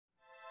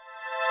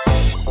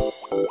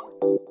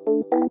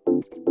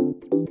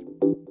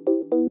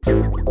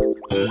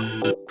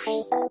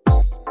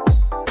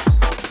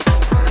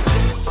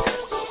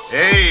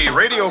Hey,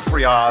 Radio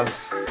Free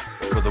Oz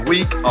for the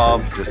week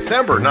of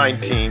December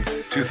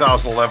 19th,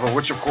 2011,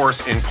 which of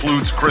course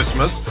includes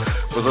Christmas.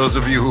 For those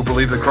of you who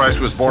believe that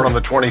Christ was born on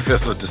the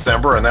 25th of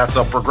December, and that's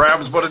up for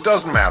grabs, but it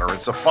doesn't matter.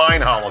 It's a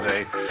fine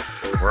holiday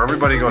where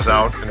everybody goes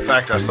out. In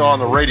fact, I saw on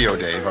the radio,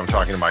 Dave, I'm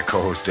talking to my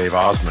co-host Dave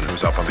Osmond,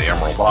 who's up on the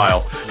Emerald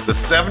Isle, that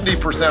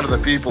 70% of the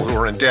people who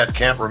are in debt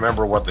can't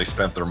remember what they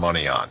spent their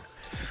money on.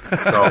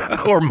 So,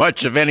 or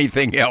much of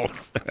anything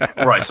else.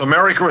 Right. So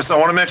Merry Christmas. I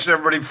want to mention to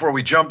everybody before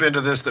we jump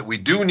into this that we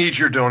do need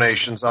your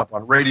donations up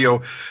on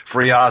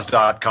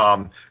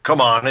radiofreeoz.com.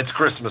 Come on, it's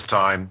Christmas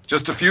time.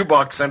 Just a few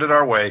bucks, send it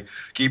our way.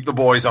 Keep the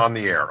boys on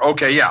the air.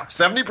 Okay, yeah.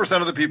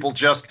 70% of the people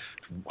just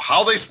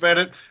how they spent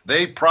it,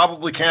 they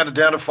probably can't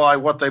identify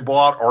what they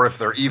bought or if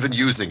they're even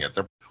using it.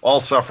 They're all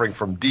suffering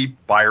from deep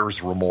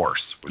buyer's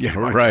remorse. Yeah,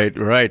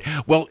 right.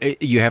 Well,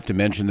 you have to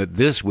mention that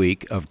this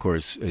week, of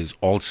course, is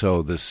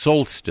also the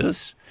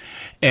solstice.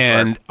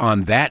 And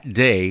on that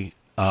day,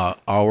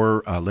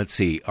 our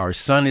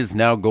sun is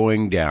now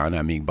going down.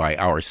 I mean, by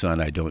our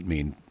sun, I don't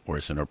mean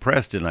Orson or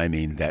Preston. I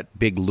mean that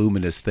big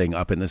luminous thing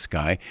up in the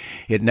sky.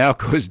 It now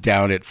goes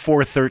down at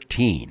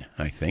 4:13,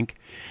 I think.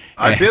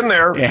 I've been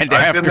there. And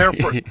after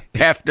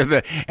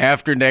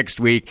next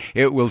week,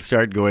 it will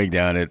start going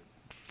down at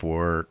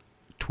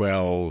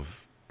 4:12.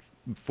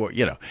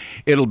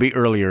 It'll be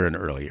earlier and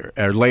earlier,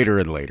 or later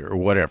and later, or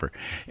whatever.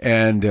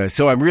 And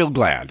so I'm real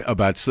glad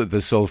about the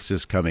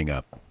solstice coming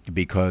up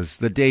because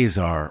the days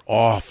are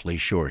awfully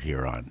short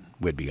here on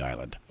Whidbey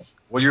Island.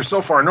 Well, you're so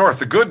far north.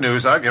 The good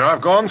news,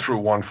 I've gone through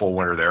one full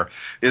winter there,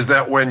 is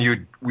that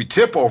when we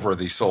tip over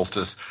the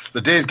solstice,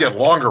 the days get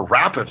longer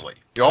rapidly.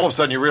 All of a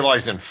sudden, you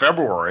realize in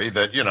February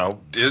that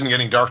it isn't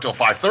getting dark till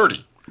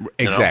 5:30.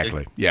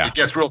 Exactly. It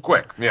gets real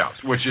quick. Yeah,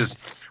 which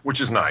is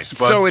nice.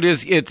 But so it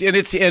is.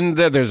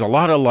 There's a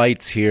lot of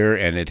lights here,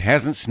 and it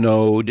hasn't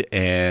snowed,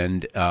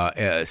 and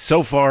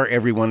so far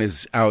everyone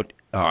is out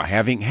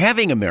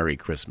having a Merry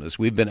Christmas.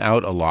 We've been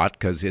out a lot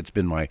because it's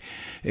been my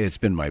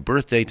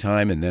birthday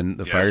time, and then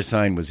the fire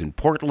sign was in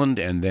Portland,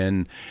 and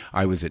then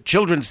I was at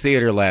Children's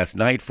Theater last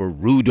night for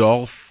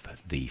Rudolph,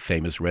 the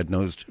famous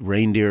red-nosed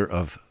reindeer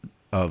of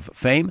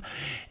fame,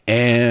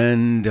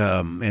 and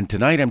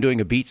tonight I'm doing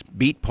a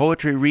beat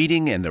poetry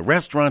reading, and the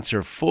restaurants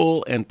are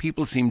full, and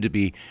people seem to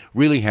be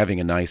really having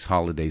a nice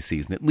holiday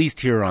season, at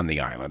least here on the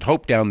island.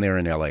 Hope down there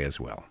in L.A.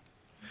 as well.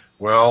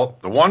 Well,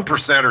 the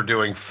 1% are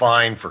doing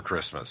fine for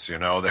Christmas.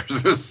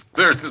 There's this.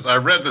 I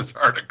read this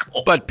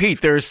article. But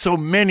Pete, there's so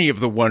many of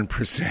the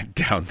 1%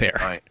 down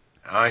there.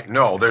 I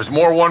know. There's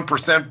more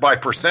 1% by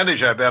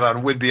percentage, I bet,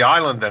 on Whidbey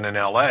Island than in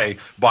L.A.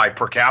 by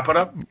per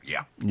capita.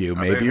 Yeah, you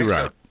may be right.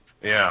 So.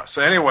 Yeah.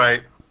 So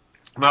anyway,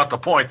 not the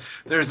point.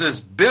 There's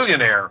this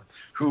billionaire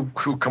who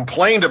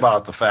complained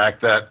about the fact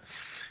that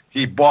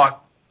he's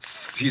bought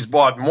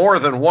more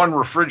than one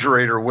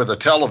refrigerator with a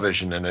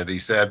television in it. He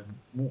said,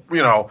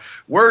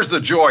 where's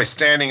the joy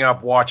standing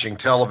up watching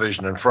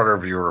television in front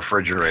of your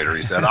refrigerator?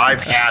 He said,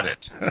 I've had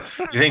it.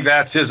 You think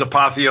that's his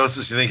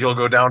apotheosis? You think he'll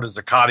go down to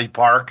Zuccotti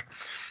Park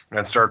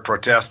and start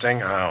protesting?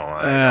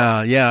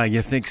 Yeah,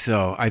 you think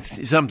so.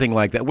 Something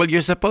like that. Well,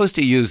 you're supposed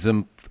to use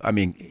them. I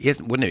mean,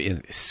 wouldn't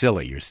it be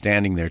silly? You're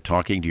standing there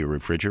talking to your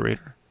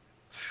refrigerator.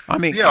 I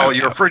mean, your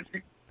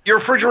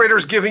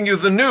refrigerator's giving you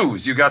the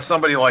news. You got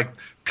somebody like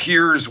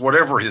Piers,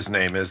 whatever his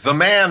name is, the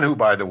man who,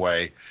 by the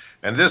way,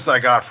 and this I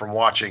got from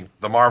watching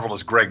the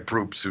marvelous Greg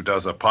Proops, who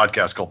does a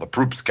podcast called the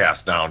Proops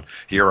Cast down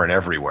here and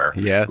everywhere.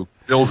 Yeah, who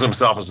bills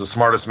himself as the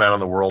smartest man in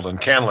the world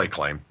and can lay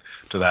claim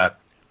to that.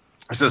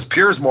 He says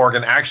Piers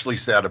Morgan actually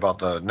said about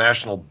the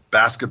national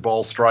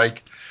basketball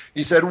strike.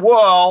 He said,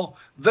 well,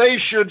 they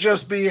should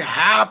just be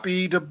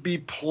happy to be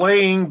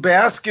playing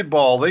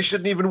basketball. They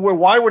shouldn't even.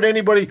 Why would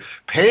anybody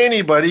pay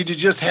anybody to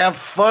just have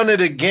fun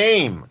at a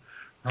game?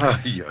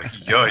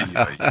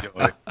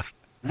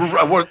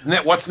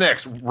 What's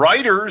next?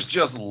 Writers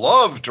just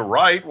love to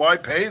write. Why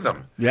pay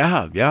them?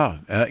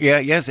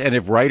 Yes. And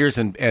if writers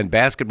and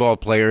basketball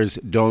players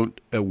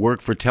don't work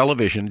for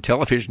television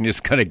is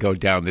going to go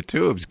down the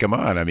tubes. Come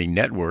on. I mean,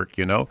 network,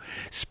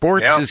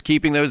 Sports is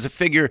keeping those a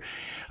figure.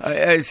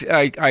 As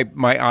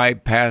my eye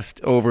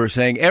passed over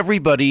saying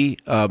everybody,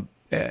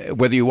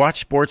 whether you watch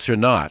sports or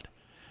not,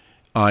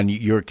 on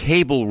your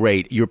cable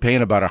rate, you're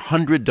paying about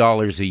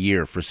 $100 a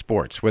year for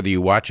sports, whether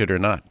you watch it or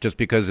not, just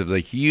because of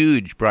the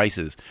huge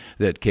prices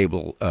that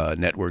cable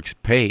networks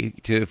pay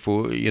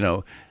for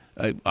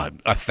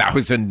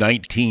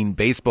 1,019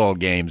 baseball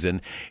games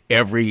and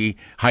every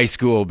high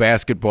school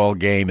basketball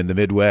game in the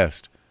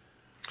Midwest.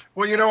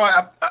 Well,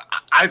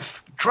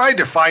 I've tried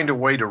to find a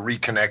way to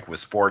reconnect with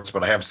sports,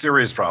 but I have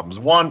serious problems.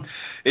 One,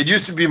 it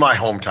used to be my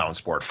hometown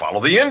sport. Follow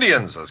the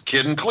Indians as a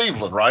kid in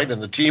Cleveland, right?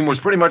 And the team was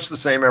pretty much the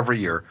same every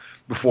year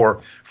before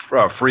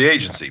free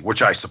agency,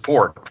 which I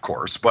support, of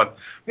course. But,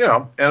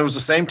 and it was the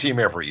same team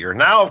every year.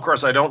 Now, of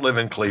course, I don't live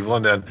in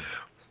Cleveland, and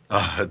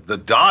the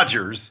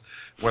Dodgers,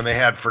 when they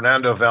had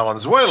Fernando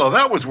Valenzuela,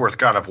 that was worth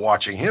kind of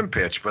watching him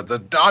pitch. But the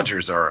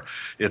Dodgers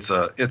it's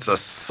a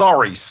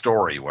sorry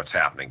story what's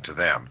happening to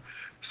them.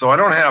 So I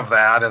don't have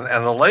that.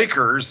 And the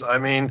Lakers, I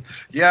mean,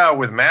 yeah,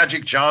 with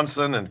Magic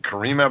Johnson and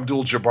Kareem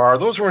Abdul-Jabbar,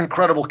 those were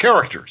incredible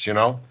characters, you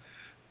know.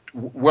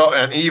 Well,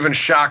 and even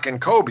Shaq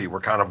and Kobe were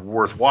kind of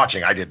worth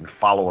watching. I didn't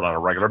follow it on a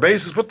regular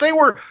basis, but they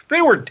were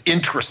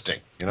interesting.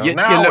 You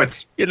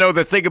know,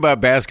 the thing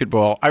about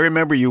basketball, I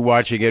remember you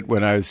watching it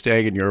when I was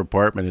staying in your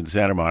apartment in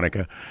Santa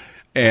Monica.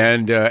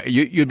 And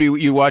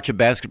you watch a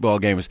basketball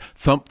game. It's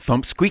thump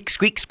thump squeak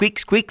squeak squeak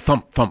squeak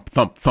thump thump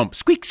thump thump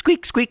squeak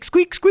squeak squeak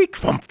squeak squeak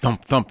thump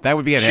thump thump. That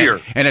would be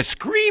and a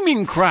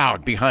screaming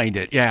crowd behind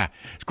it. Yeah,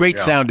 it's great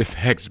sound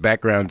effects,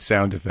 background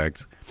sound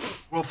effects.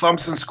 Well,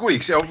 thumps and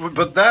squeaks.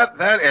 But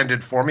that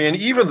ended for me, and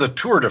even the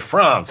Tour de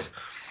France,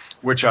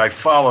 which I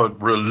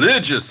followed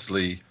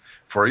religiously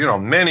for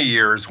many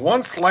years.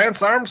 Once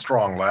Lance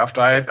Armstrong left,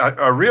 I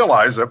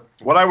realized that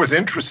what I was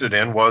interested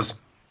in was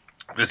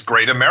this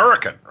great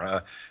American.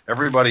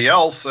 Everybody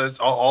else,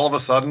 all of a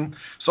sudden.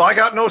 So I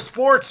got no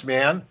sports,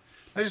 man.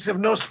 I just have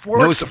no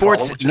sports.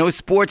 No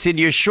sports in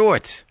your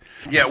shorts.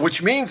 Yeah,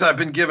 which means I've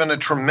been given a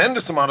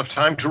tremendous amount of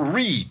time to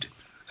read.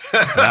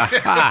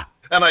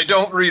 And I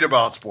don't read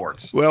about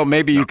sports. Well,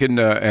 maybe you can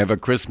have a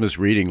Christmas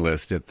reading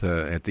list at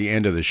the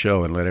end of the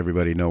show and let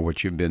everybody know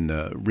what you've been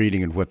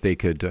reading and what they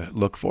could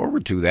look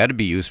forward to. That'd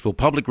be useful.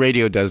 Public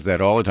radio does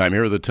that all the time.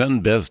 Here are the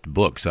 10 best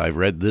books I've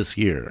read this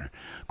year.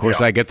 Of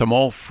course, I get them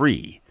all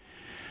free.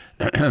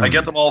 I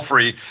get them all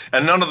free,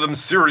 and none of them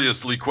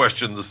seriously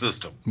question the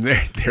system.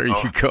 There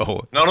you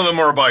go. None of them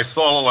are by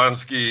Saul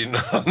Alinsky.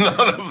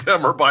 None of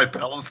them are by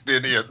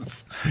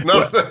Palestinians.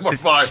 None of them are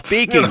by...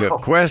 Speaking of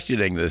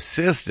questioning the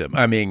system,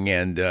 I mean,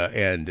 and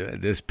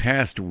this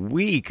past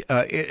week,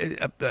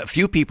 a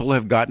few people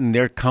have gotten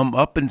their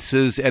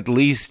comeuppances at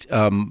least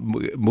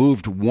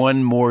moved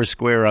one more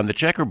square on the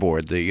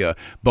checkerboard.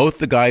 Both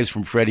the guys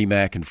from Freddie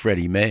Mac and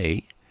Freddie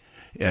May.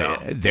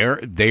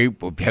 They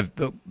have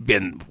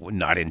been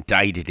not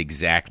indicted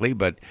exactly,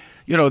 but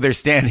they're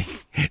standing.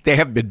 They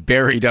have been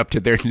buried up to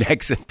their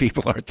necks, and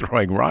people aren't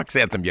throwing rocks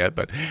at them yet.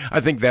 But I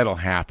think that'll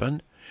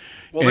happen.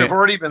 Well, they've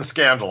already been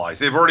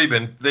scandalized.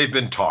 They've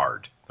been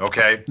tarred.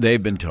 Okay,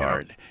 they've been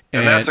tarred,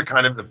 and that's a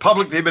kind of the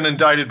public. They've been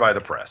indicted by the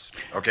press.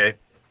 Okay.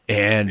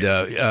 And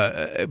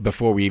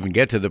before we even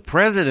get to the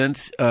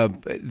president,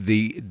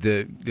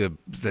 the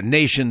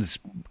nation's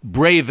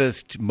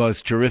bravest,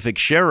 most terrific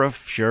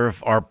Sheriff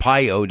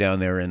Arpaio down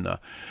there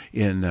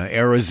in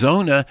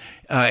Arizona,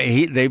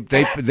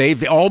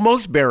 they've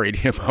almost buried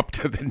him up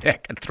to the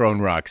neck and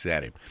thrown rocks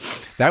at him.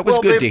 That was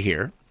good to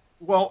hear.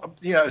 Well,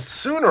 yeah,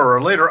 sooner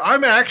or later,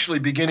 I'm actually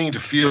beginning to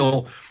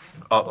feel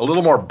a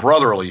little more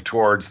brotherly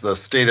towards the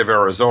state of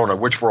Arizona,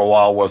 which for a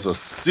while was a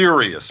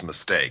serious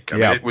mistake. I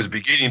mean, it was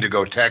beginning to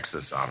go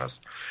Texas on us.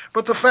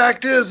 But the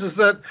fact is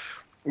that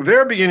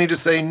they're beginning to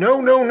say, no,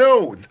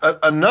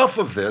 enough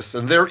of this,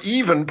 and they're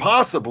even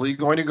possibly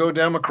going to go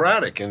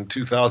Democratic in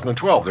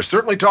 2012. They're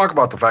certainly talking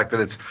about the fact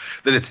that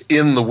it's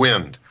in the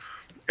wind.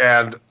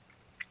 And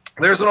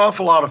there's an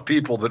awful lot of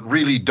people that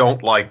really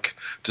don't like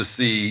to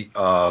see,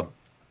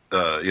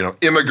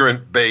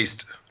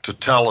 immigrant-based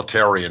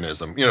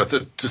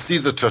totalitarianism, to see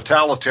the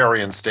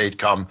totalitarian state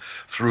come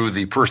through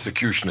the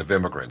persecution of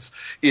immigrants.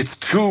 It's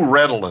too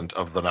redolent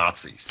of the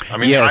Nazis. I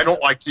mean, yes. I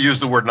don't like to use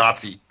the word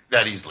Nazi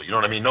that easily. You know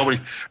what I mean?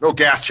 No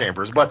gas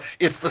chambers, but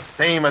it's the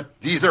same.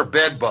 These are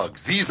bed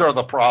bugs. These are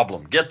the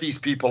problem. Get these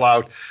people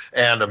out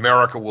and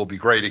America will be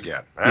great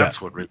again.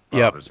 That's what really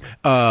bothers me.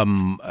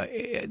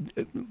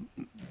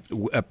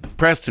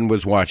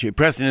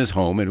 Preston is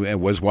home and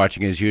was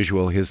watching as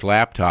usual his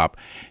laptop,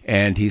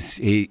 and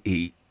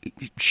he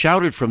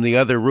shouted from the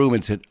other room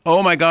and said,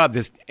 "Oh my God,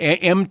 this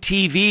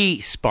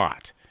MTV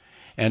spot."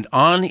 And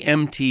on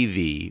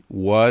MTV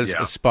was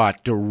a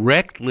spot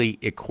directly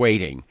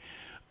equating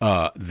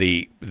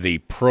the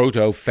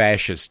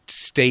proto-fascist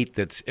state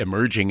that's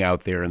emerging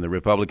out there in the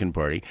Republican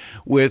Party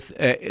with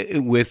the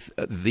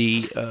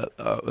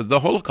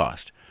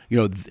Holocaust.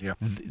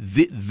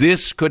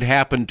 This could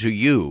happen to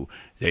you,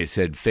 they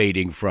said,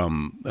 fading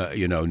from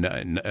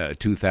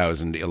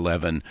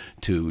 2011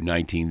 to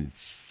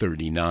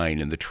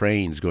 1939 and the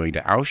trains going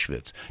to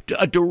Auschwitz.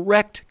 A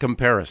direct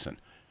comparison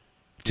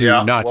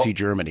to Nazi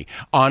Germany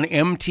on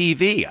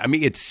MTV. I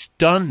mean, it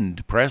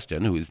stunned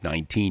Preston, who's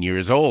 19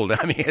 years old.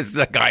 I mean, it's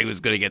the guy who's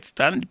going to get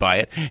stunned by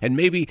it, and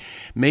maybe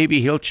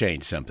he'll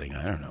change something.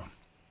 I don't know.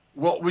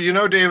 Well,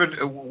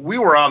 David, we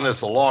were on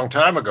this a long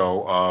time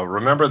ago.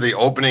 Remember the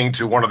opening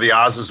to one of the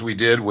Oz's we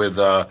did with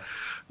the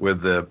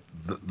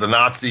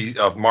Nazi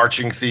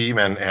marching theme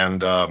and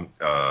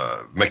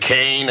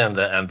McCain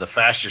and the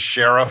fascist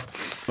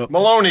sheriff.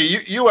 Maloney,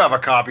 you have a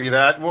copy of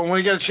that. When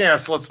we get a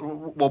chance,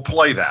 we'll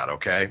play that.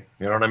 Okay,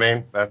 you know what I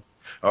mean?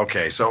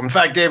 Okay. So, in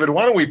fact, David,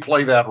 why don't we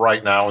play that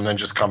right now and then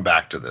just come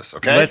back to this?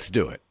 Okay, let's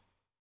do it.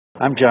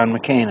 I'm John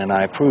McCain, and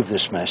I approve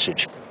this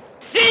message.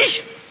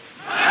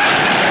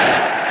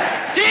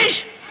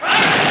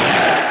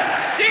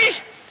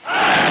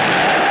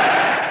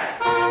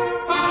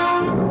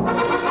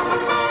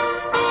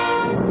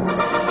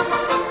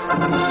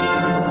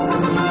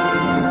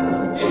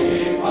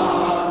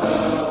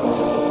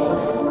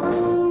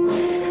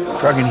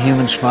 Drug and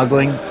human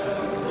smuggling,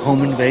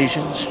 home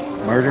invasions,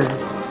 murder.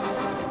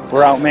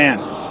 We're outmanned.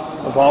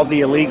 Of all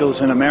the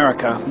illegals in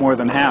America, more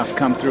than half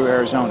come through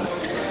Arizona.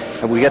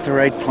 Have we got the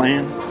right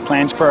plan?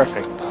 Plan's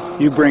perfect.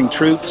 You bring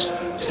troops,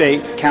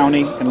 state,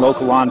 county, and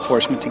local law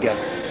enforcement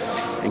together.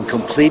 And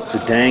complete the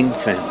dang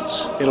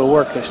fence. It'll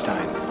work this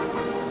time.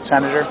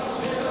 Senator,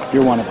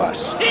 you're one of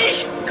us.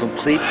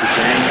 Complete the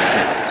dang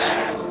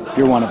fence.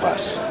 You're one of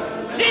us.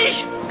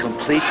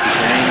 Complete the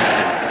dang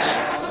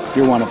fence.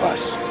 You're one of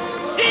us.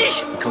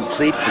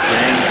 Complete the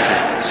dang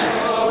fence.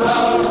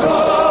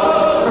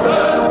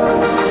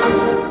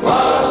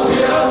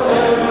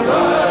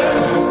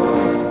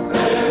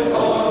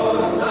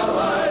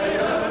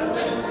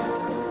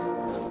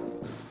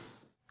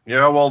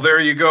 Yeah, well, there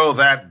you go.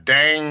 That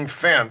dang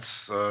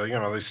fence.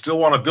 They still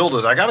want to build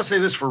it. I got to say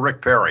this for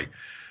Rick Perry.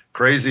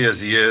 Crazy as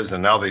he is,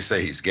 and now they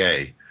say he's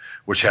gay,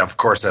 which of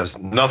course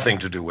has nothing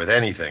to do with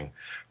anything,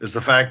 is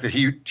the fact that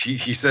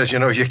he says,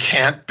 you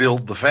can't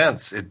build the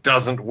fence. It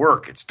doesn't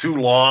work. It's too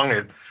long.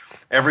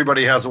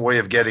 Everybody has a way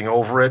of getting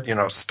over it.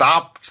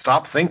 Stop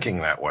thinking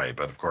that way.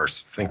 But of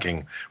course,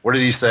 thinking, what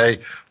did he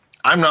say?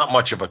 I'm not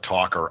much of a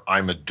talker.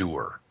 I'm a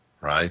doer.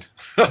 Right?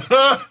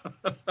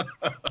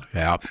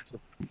 Yeah.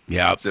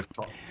 As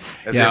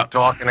if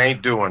talking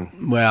ain't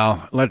doing.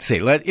 Well, let's see.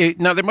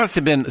 Now, there must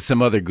have been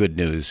some other good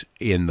news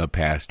in the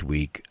past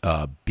week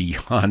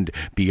beyond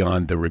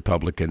the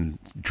Republican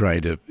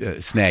trying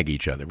to snag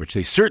each other, which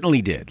they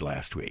certainly did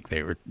last week.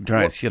 They were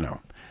trying,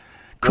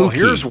 kooky,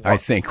 here's what, I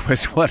think,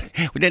 was what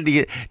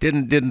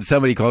didn't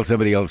somebody call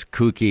somebody else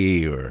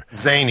kooky or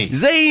zany?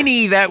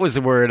 Zany, that was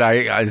the word.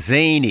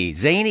 Zany.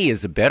 Zany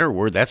is a better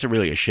word. That's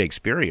really a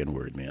Shakespearean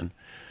word, man.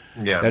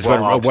 Yeah, that's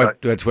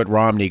that's what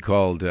Romney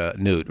called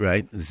Newt,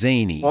 right?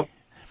 Zany. Well,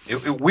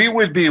 we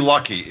would be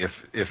lucky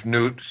if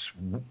Newt,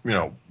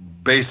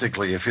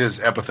 basically if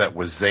his epithet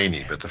was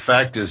zany. But the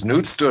fact is,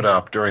 Newt stood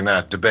up during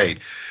that debate,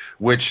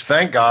 which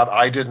thank God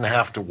I didn't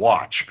have to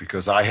watch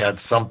because I had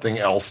something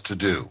else to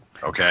do.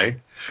 Okay.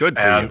 Good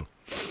for you.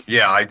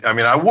 Yeah,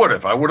 I would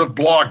have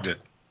blogged it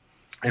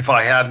if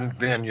I hadn't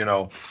been,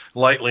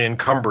 lightly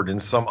encumbered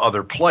in some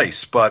other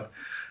place. But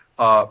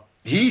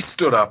he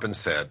stood up and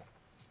said,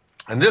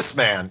 and this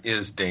man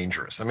is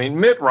dangerous.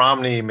 Mitt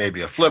Romney may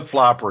be a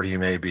flip-flopper. He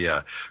may be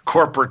a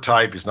corporate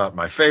type. He's not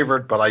my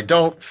favorite, but I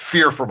don't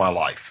fear for my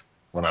life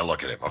when I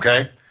look at him,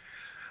 okay?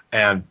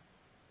 And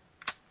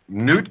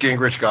Newt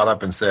Gingrich got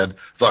up and said,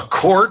 the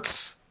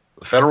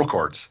federal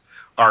courts,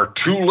 are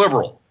too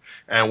liberal,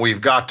 and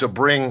we've got to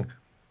bring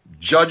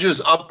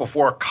judges up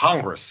before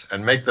Congress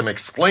and make them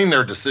explain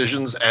their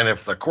decisions. And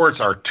if the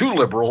courts are too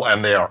liberal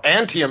and they are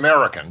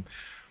anti-American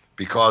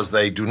because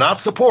they do not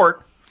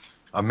support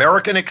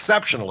American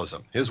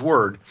exceptionalism, his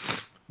word,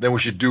 then we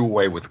should do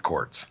away with the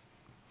courts.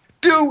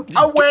 Do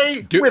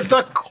away with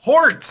the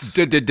courts.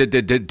 Do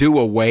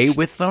away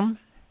with them?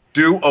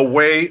 Do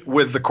away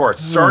with the courts,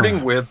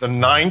 starting with the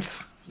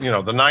Ninth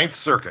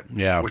Circuit,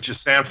 which is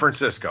San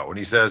Francisco. And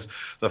he says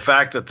the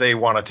fact that they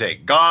want to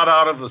take God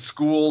out of the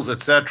schools,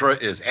 etc.,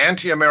 is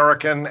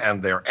anti-American,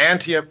 and their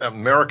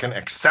anti-American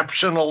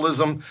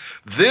exceptionalism.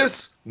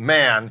 This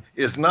man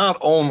is not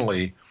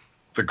only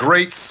the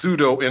great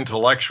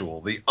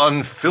pseudo-intellectual, the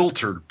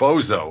unfiltered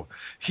bozo,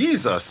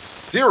 he's a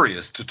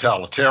serious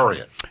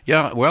totalitarian.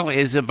 Yeah, well,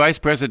 he's a vice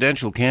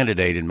presidential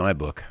candidate in my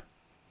book.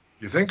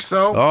 You think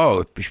so?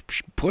 Oh,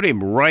 put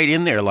him right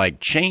in there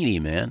like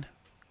Cheney, man.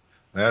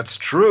 That's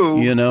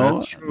true.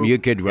 That's true. You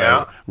could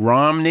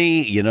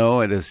Romney,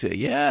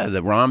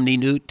 the Romney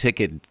Newt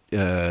ticket,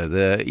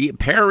 the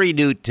Perry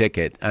Newt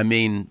ticket.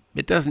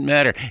 It doesn't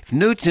matter. If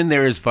Newt's in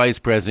there as vice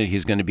president,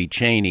 he's going to be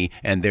Cheney,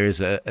 and there's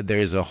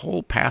a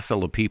whole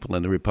passel of people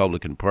in the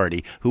Republican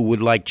Party who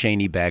would like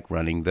Cheney back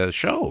running the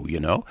show,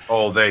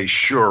 Oh, they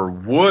sure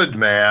would,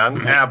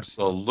 man.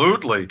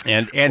 Absolutely.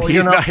 And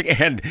he's not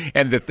and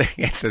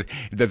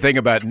the thing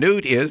about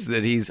Newt is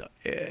that he's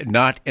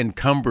not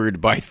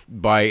encumbered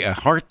by a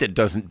heart that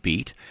doesn't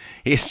beat.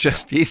 He's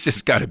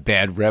just got a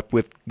bad rep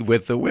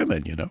with the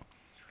women,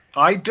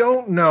 I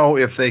don't know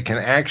if they can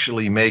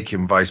actually make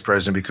him vice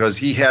president because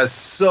he has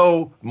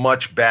so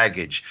much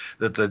baggage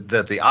that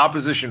the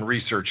opposition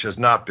research has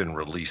not been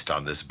released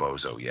on this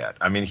bozo yet.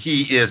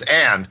 He is,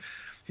 and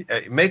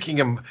making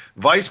him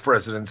vice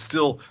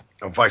presidential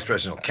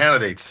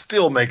candidate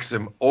still makes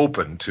him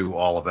open to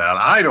all of that.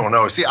 I don't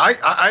know. See, I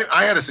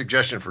had a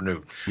suggestion for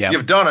Newt. Yeah.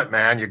 You've done it,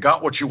 man. You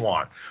got what you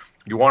want.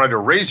 You wanted to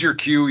raise your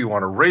Q. You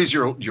want to raise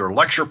your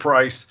lecture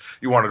price.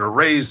 You wanted to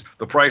raise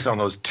the price on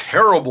those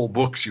terrible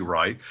books you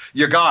write.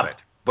 You got it.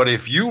 But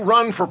if you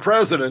run for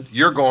president,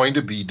 you're going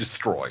to be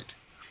destroyed.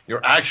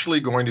 You're actually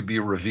going to be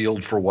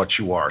revealed for what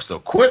you are. So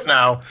quit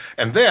now,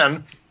 and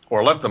then,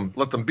 or let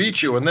them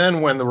beat you. And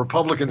then when the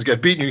Republicans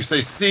get beaten, you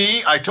say,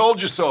 see, I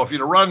told you so. If you'd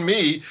run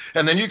me,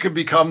 and then you can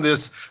become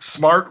this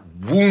smart,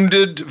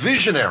 wounded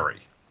visionary.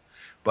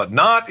 But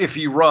not if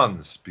he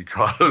runs,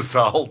 because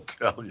I'll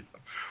tell you.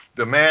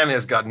 The man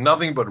has got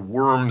nothing but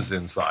worms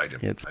inside him.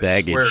 It's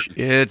baggage.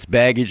 It's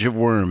baggage of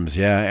worms.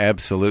 Yeah,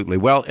 absolutely.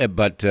 Well,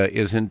 but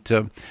isn't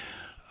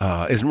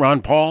Isn't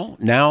Ron Paul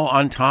now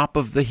on top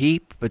of the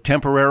heap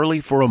temporarily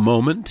for a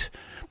moment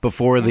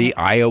before the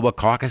Iowa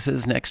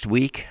caucuses next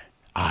week?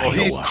 Well,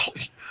 he's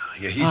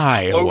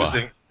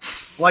closing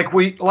like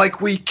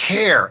we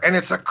care, and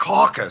it's a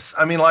caucus.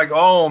 I mean, like,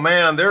 oh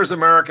man, there's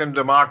American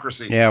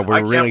democracy. Yeah,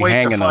 we're really I can't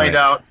wait to find on it.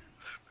 out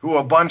who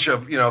a bunch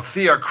of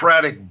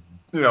theocratic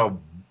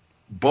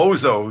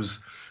bozos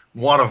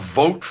want to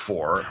vote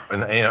for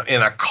in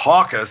a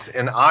caucus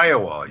in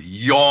Iowa.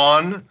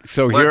 Yawn.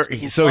 So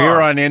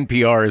here on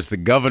NPR is the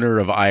governor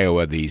of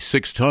Iowa, the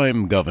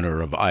 6-time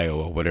governor of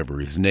Iowa, whatever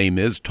his name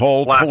is,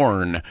 Tall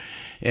Corn.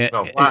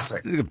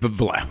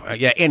 Vlasic.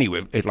 Yeah,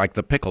 anyway, like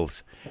the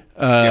pickles.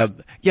 Yes.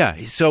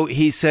 Yeah, so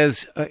he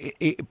says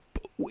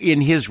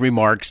in his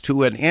remarks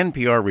to an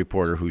NPR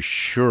reporter who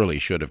surely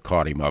should have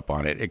caught him up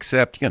on it,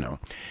 except, he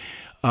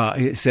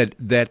said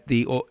that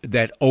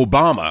that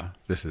Obama,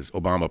 this is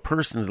Obama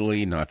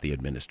personally, not the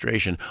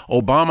administration,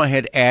 Obama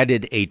had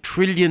added $1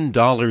 trillion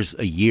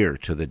a year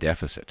to the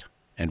deficit,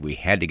 and we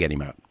had to get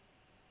him out.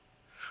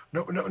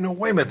 No,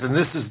 wait a minute. Then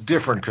this is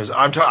different because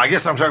I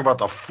guess I'm talking about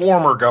the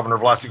former governor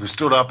Vlasic who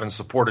stood up and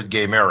supported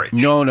gay marriage.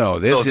 No,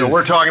 So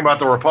we're talking about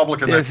the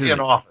Republican that's in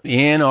office.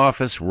 In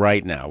office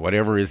right now,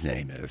 whatever his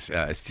name is.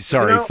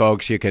 Sorry,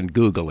 folks, you can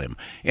Google him.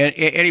 And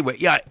anyway,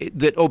 yeah,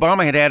 that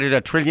Obama had added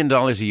 $1 trillion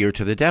a year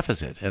to the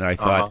deficit, and I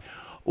thought,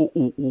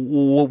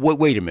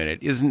 wait a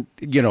minute,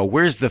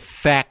 where's the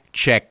fact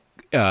check?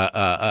 Thing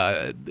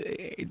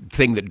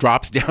that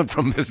drops down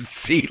from the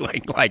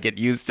ceiling like it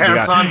used to.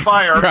 Pants on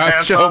fire.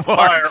 Pants on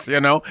fire.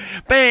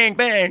 Bang,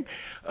 bang.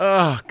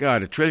 Oh,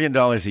 God, $1 trillion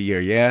a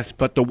year, yes.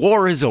 But the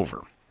war is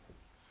over.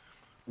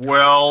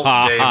 Well,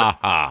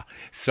 David.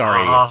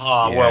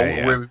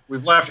 Sorry.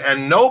 We've left,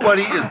 and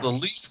nobody is the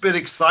least bit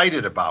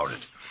excited about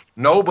it.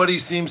 Nobody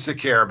seems to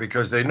care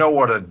because they know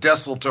what a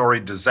desultory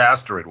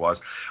disaster it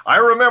was. I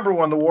remember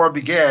when the war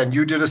began,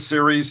 you did a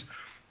series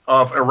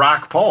of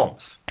Iraq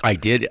poems. I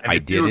did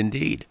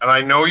indeed. And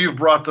I know you've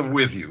brought them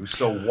with you,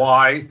 so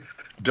why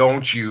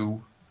don't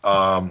you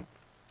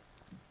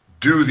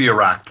do the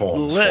Iraq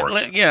poems for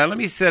us? Let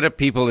me set up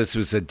people. This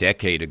was a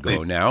decade ago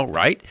now,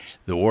 right?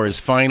 The war is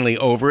finally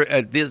over.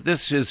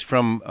 This is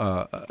from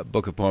a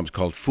book of poems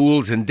called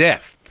Fools and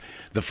Death.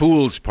 The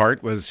Fools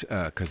part was,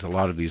 because a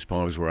lot of these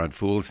poems were on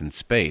Fools in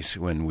Space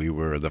when we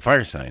were the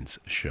Fire Signs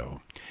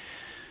show.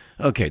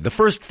 Okay, the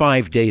first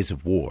 5 days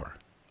of war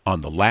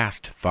on the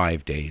last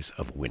 5 days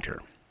of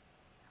winter.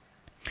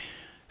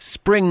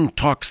 Spring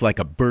talks like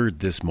a bird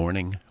this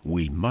morning.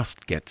 We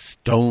must get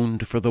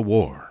stoned for the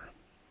war.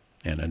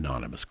 An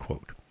anonymous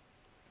quote.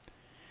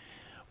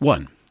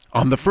 1.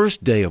 On the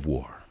first day of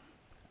war,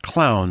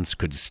 clowns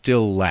could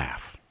still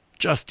laugh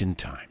just in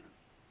time.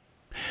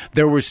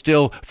 There were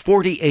still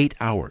 48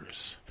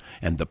 hours,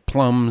 and the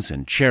plums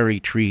and cherry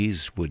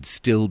trees would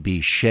still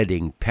be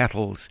shedding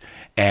petals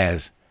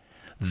as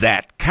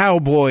that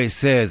cowboy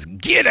says,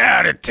 "Get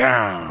out of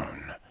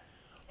town."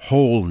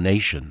 Whole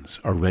nations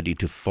are ready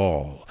to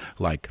fall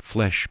like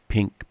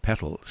flesh-pink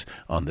petals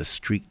on the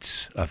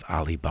streets of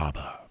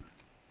Alibaba.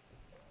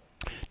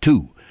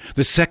 2.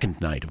 The second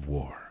night of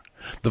war.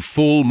 The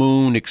full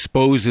moon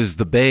exposes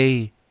the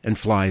bay and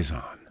flies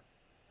on.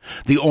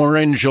 The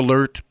orange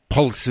alert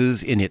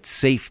pulses in its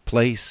safe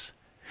place.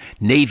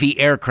 Navy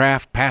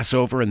aircraft pass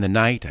over in the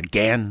night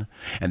again,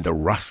 and the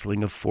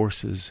rustling of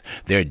forces,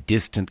 their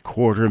distant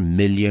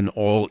 250,000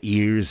 all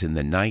ears in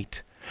the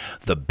night.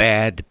 The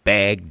bad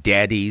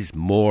Baghdadis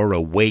more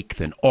awake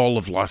than all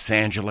of Los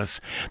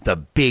Angeles. The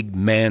big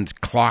man's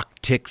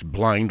clock ticks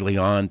blindly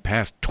on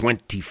past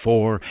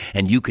 24,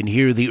 and you can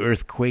hear the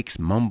earthquake's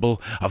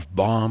mumble of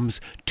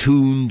bombs,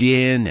 tuned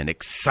in and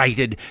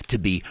excited to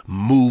be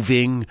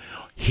moving.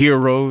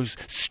 Heroes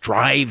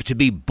strive to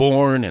be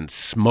born and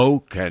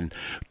smoke and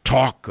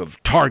talk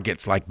of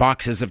targets like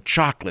boxes of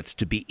chocolates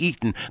to be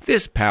eaten.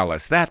 This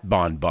palace, that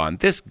bonbon,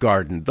 this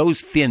garden,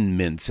 those thin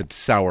mints and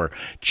sour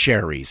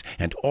cherries.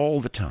 And all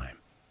the time,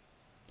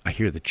 I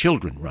hear the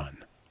children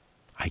run.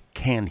 I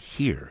can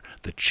hear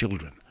the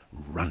children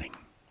running.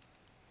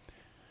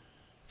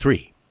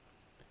 3.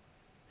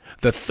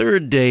 The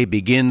third day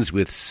begins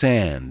with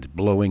sand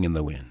blowing in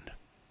the wind.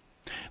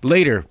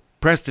 Later,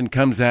 Preston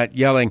comes out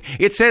yelling,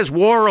 "It says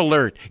war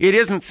alert! It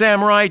isn't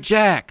Samurai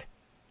Jack!"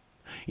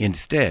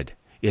 Instead,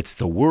 it's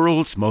the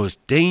world's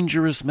most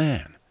dangerous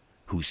man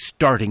who's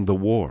starting the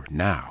war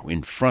now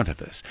in front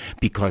of us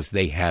because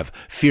they have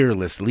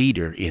fearless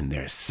leader in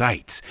their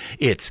sights.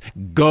 It's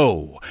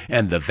go,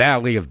 and the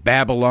Valley of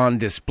Babylon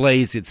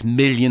displays its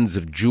millions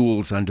of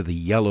jewels under the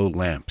yellow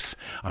lamps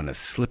on a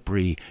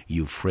slippery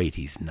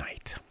Euphrates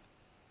night.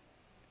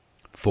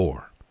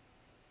 4.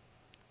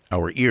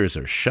 Our ears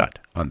are shut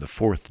on the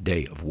fourth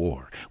day of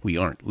war. We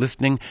aren't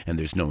listening, and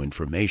there's no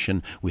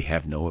information. We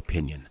have no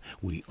opinion.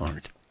 We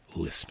aren't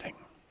listening.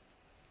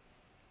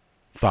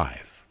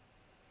 5.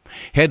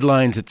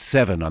 Headlines at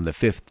 7 on the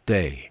fifth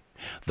day.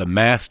 The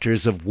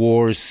masters of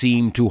war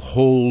seem to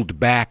hold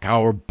back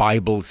our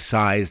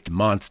Bible-sized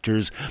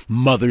monsters,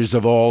 mothers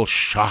of all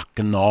shock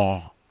and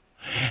awe.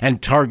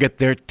 and target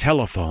their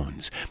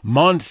telephones,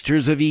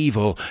 monsters of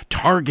evil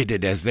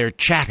targeted as they're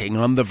chatting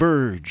on the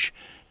verge.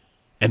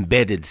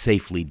 Embedded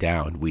safely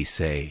down, we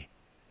say.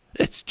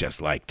 It's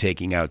just like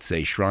taking out,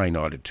 say, Shrine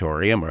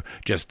Auditorium or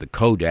just the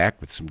Kodak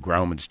with some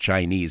Grauman's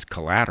Chinese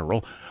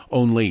collateral,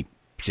 only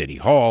City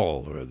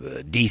Hall or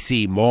the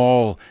D.C.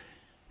 Mall,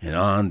 and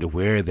on to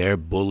where their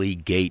bully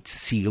gates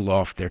seal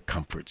off their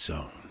comfort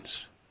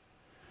zones.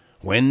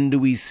 When do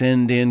we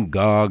send in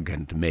Gog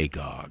and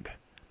Magog?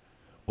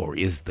 Or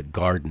is the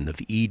Garden of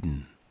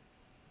Eden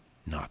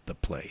not the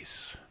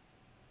place?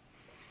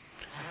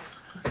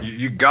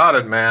 You got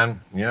it,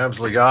 man. You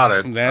absolutely got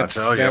it. I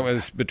tell you. That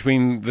was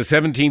between the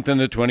 17th and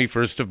the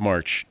 21st of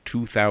March,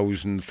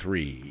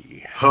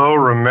 2003. Oh,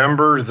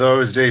 remember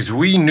those days.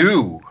 We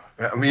knew.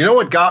 I mean, you know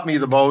what got me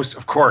the most?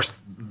 Of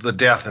course, the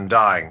death and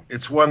dying.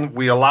 It's when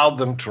we allowed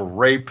them to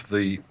rape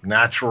the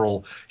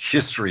Natural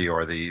History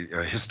or the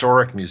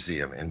Historic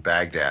Museum in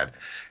Baghdad,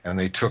 and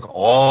they took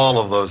all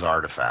of those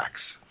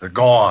artifacts. They're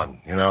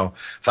gone,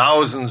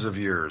 thousands of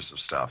years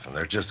of stuff, and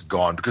they're just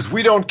gone because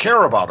we don't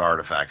care about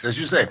artifacts. As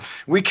you say,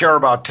 we care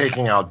about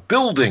taking out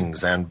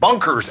buildings and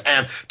bunkers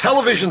and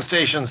television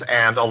stations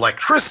and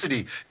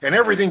electricity and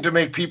everything to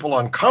make people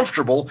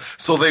uncomfortable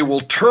so they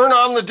will turn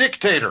on the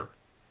dictator.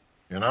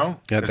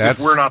 As if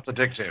we're not the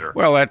dictator.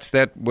 Well,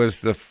 that was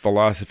the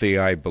philosophy,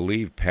 I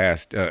believe,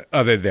 passed,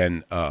 other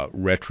than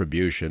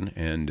retribution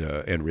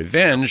and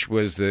revenge,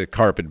 was the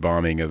carpet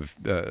bombing of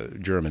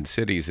German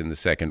cities in the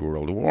Second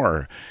World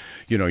War.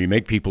 You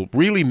make people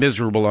really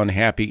miserable,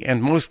 unhappy,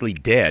 and mostly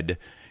dead,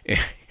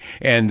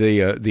 and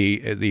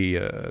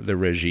the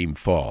regime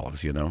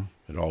falls. It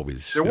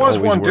always there was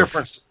one works.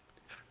 difference.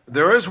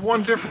 There is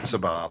one difference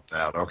about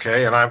that,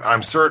 okay? And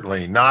I'm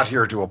certainly not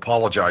here to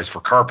apologize for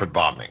carpet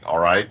bombing, all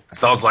right? It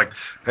sounds like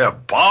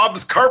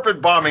Bob's Carpet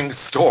Bombing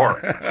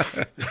Store.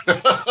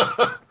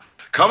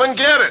 Come and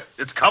get it.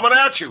 It's coming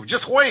at you.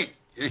 Just wait.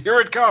 Here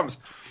it comes.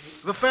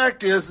 The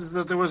fact is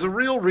that there was a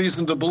real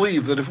reason to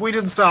believe that if we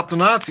didn't stop the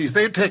Nazis,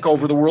 they'd take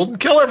over the world and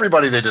kill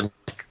everybody they didn't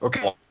like,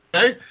 okay?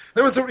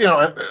 There was,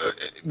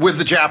 with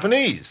the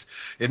Japanese.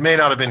 It may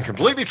not have been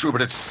completely true,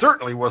 but it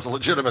certainly was a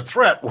legitimate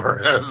threat,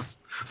 whereas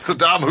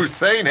Saddam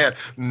Hussein had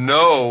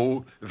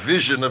no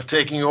vision of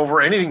taking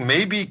over anything,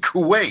 maybe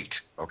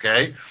Kuwait,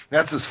 okay?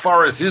 That's as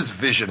far as his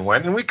vision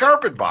went, and we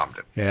carpet bombed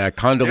it. Yeah,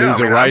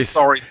 Condoleezza Rice.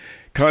 I'm sorry.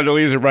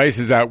 Condoleezza Rice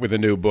is out with a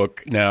new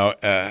book now,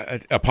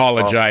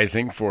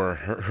 apologizing for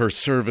her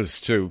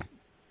service to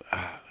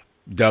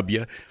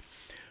W.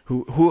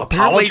 Who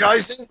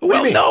apologizing?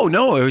 Well,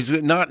 no, it was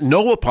not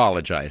no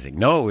apologizing.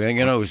 No,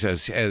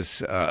 as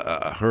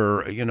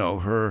her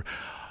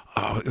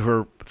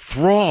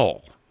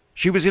thrall.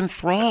 She was in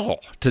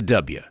thrall to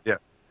W. Yeah.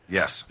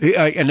 Yes.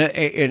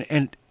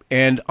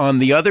 And on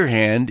the other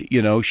hand,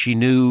 she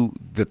knew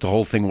that the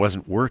whole thing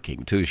wasn't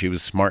working too. She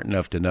was smart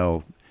enough to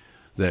know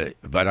that.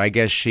 But I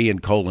guess she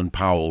and Colin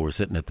Powell were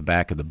sitting at the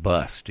back of the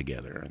bus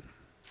together.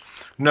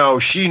 No,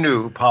 she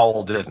knew.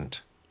 Powell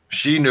didn't.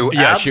 She knew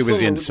she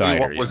was insider,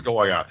 what was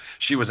going on.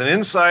 She was an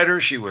insider.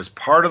 She was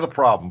part of the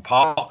problem.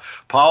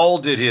 Powell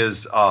did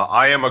his,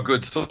 I am a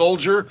good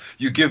soldier.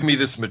 You give me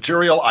this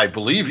material. I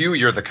believe you.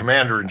 You're the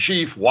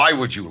commander-in-chief. Why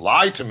would you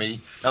lie to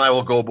me? And I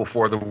will go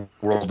before the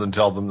world and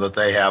tell them that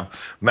they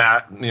have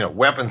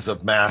weapons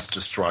of mass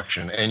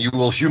destruction, and you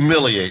will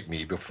humiliate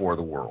me before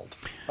the world.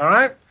 All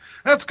right?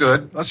 That's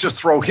good. Let's just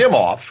throw him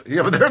off.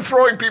 They're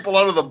throwing people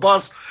under the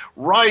bus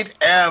right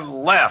and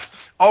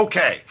left.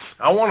 Okay,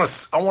 I want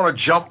to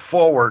jump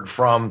forward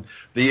from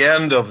the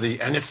end of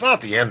and it's not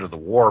the end of the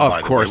war.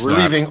 By the way,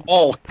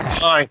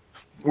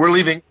 we're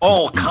leaving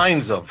all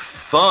kinds of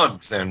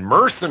thugs and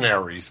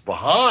mercenaries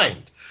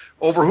behind,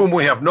 over whom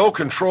we have no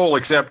control.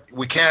 Except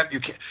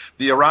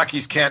the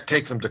Iraqis can't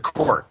take them to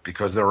court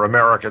because they're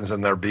Americans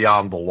and they're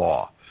beyond the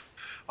law.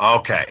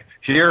 Okay,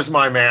 here's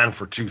my man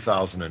for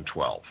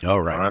 2012.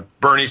 All right.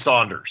 Bernie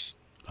Sanders.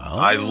 Oh.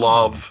 I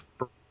love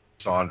Bernie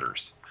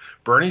Sanders.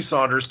 Bernie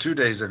Sanders 2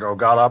 days ago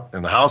got up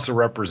in the House of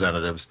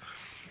Representatives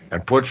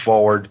and put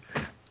forward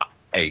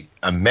an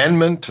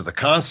amendment to the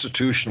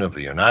Constitution of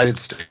the United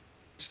States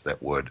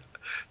that would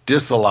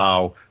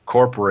disallow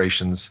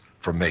corporations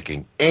from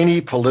making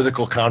any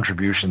political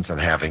contributions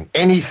and having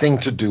anything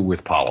to do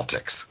with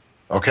politics.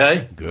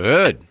 Okay?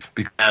 Good.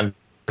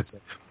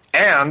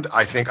 And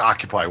I think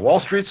Occupy Wall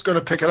Street's going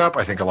to pick it up.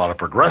 I think a lot of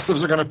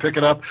progressives are going to pick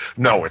it up.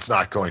 No, it's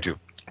not going to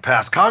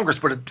pass Congress,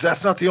 but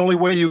that's not the only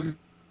way you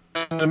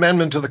an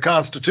amendment to the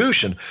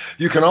Constitution.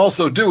 You can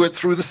also do it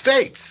through the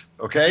states,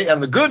 okay?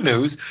 And the good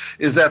news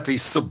is that the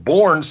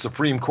suborned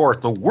Supreme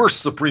Court, the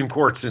worst Supreme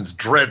Court since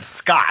Dred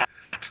Scott,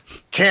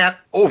 can't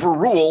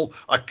overrule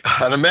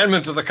an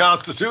amendment to the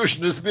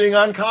Constitution as being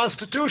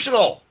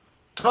unconstitutional.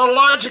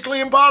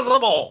 Tautologically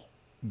impossible.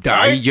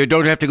 Right? You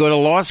don't have to go to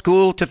law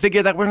school to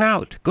figure that one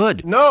out.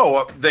 Good.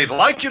 No, they'd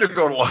like you to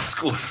go to law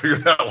school to figure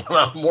that one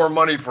out. More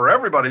money for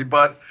everybody,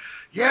 but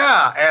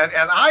yeah,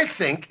 and I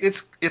think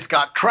it's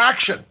got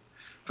traction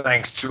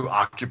thanks to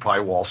Occupy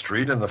Wall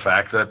Street and the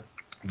fact that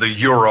the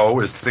euro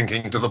is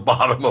sinking to the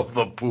bottom of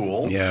the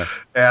pool. Yeah.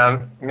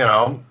 And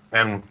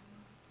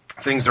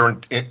things are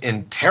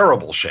in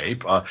terrible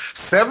shape.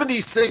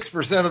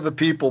 76% of the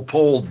people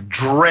polled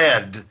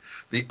dread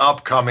the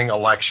upcoming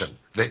election.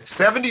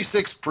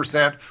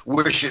 76%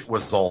 wish it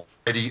was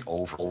already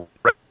over.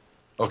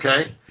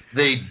 Okay?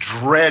 They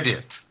dread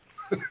it.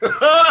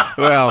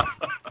 Well,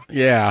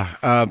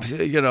 yeah.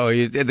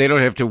 They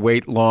don't have to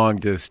wait long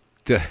to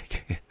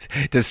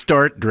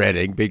start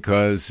dreading,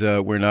 because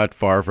we're not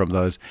far from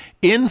those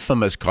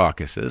infamous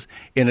caucuses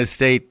in a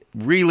state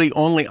really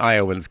only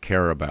Iowans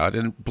care about,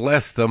 and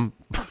bless them,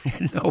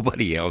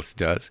 nobody else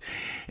does.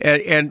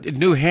 And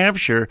New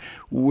Hampshire,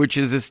 which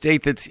is a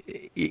state that's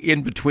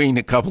in between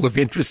a couple of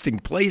interesting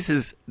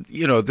places,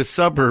 the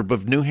suburb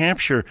of New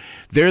Hampshire,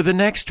 they're the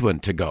next one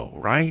to go,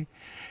 right?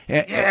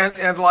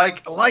 And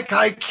like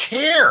I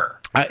care.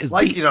 But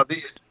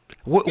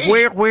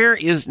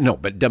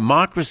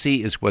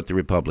democracy is what the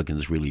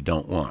Republicans really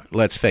don't want.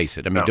 Let's face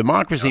it. I mean,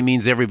 democracy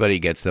means everybody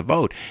gets the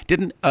vote.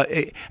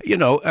 I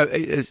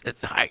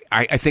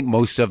think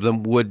most of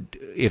them would,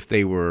 if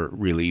they were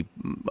really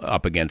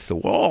up against the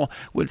wall,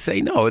 would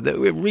say no. It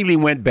really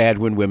went bad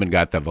when women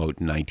got the vote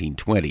in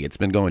 1920. It's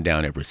been going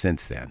down ever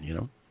since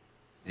then.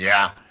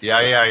 Yeah.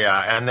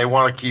 And they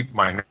want to keep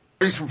minorities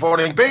from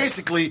voting.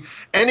 Basically,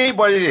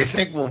 anybody they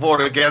think will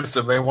vote against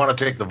them, they want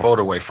to take the vote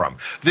away from.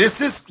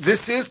 This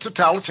is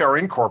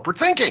totalitarian corporate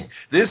thinking.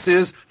 This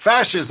is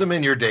fascism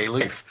in your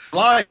daily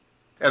life.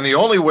 And the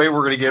only way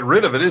we're going to get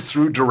rid of it is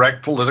through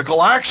direct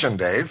political action,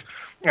 Dave.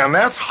 And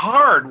that's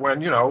hard when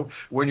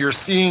you're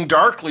seeing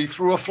darkly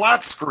through a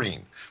flat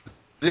screen.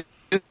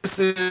 This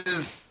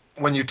is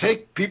when you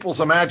take people's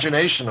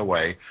imagination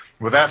away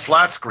with that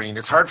flat screen,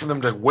 it's hard for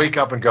them to wake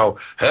up and go,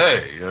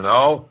 hey,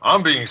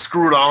 I'm being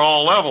screwed on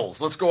all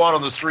levels. Let's go out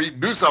on the street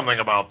and do something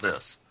about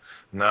this.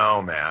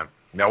 No, man.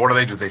 Now,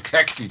 what do? They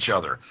text each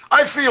other.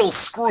 I feel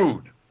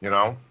screwed,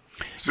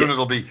 Soon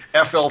it'll be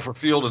FL for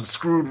field and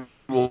screwed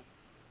will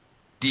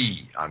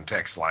D on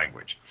text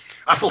language.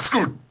 I feel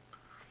screwed.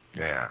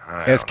 Yeah.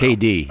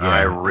 SKD. Yeah,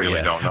 I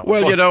really don't know.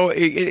 Well,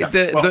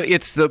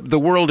 it's the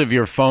world of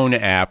your phone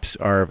apps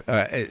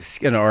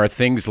are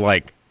things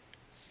like,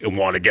 you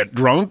want to get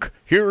drunk?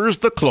 Here's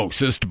the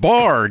closest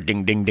bar.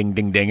 Ding, ding, ding,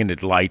 ding, ding, and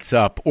it lights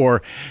up.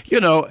 Or,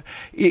 when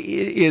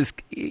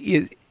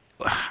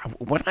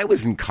I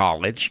was in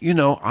college,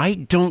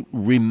 I don't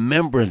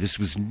remember. This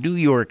was New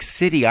York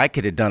City. I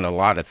could have done a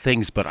lot of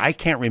things, but I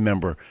can't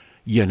remember,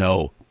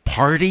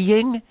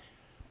 partying.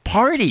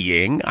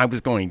 Partying. I was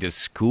going to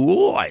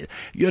school.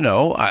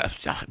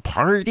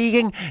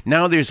 Partying.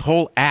 Now there's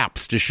whole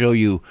apps to show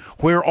you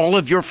where all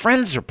of your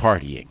friends are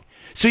partying.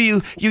 So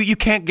you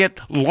can't get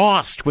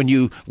lost when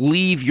you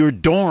leave your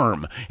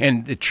dorm.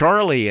 And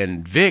Charlie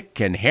and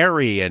Vic and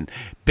Harry and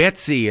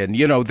Betsy and,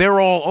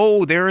 they're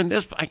all, they're in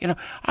this,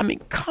 I mean,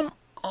 come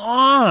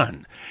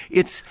on.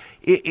 It's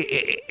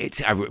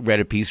I read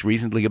a piece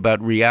recently about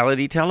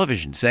reality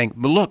television saying,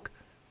 look,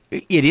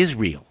 it is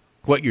real.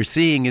 What you're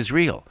seeing is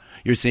real.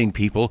 You're seeing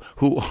people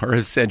who are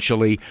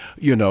essentially,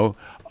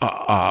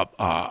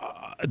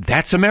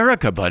 that's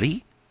America,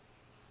 buddy.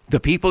 The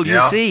people you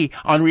see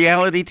on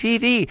reality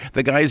TV,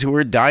 the guys who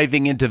are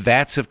diving into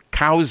vats of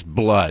cow's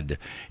blood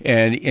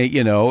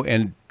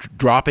and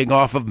dropping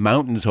off of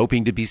mountains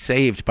hoping to be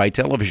saved by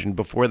television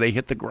before they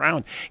hit the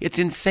ground. It's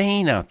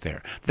insane out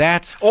there.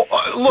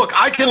 Look,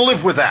 I can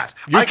live with that.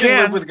 I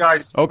can live with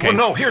guys. Okay. Well,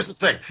 no, here's the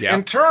thing. Yeah.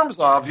 In terms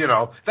of,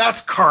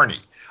 that's carny.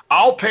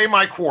 I'll pay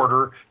my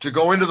quarter to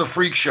go into the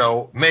freak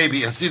show,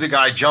 maybe, and see the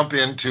guy jump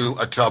into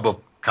a tub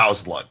of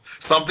cow's blood.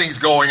 Something's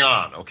going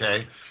on,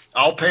 okay?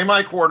 I'll pay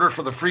my quarter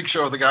for the freak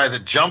show of the guy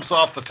that jumps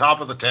off the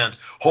top of the tent,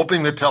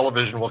 hoping that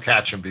television will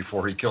catch him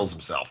before he kills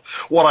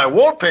himself. What I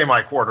won't pay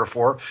my quarter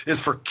for is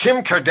for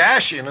Kim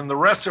Kardashian and the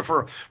rest of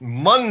her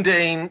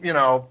mundane,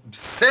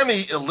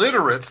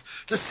 semi-illiterates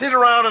to sit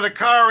around in a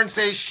car and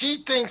say, she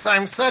thinks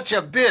I'm such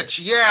a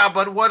bitch. Yeah,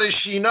 but what does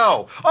she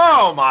know?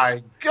 Oh,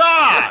 my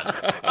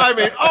God. I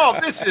mean,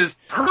 this is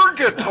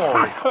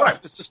purgatory.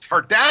 Right, this is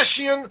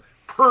Kardashian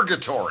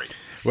purgatory.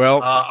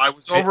 Well, I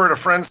was over at a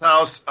friend's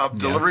house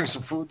delivering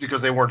some food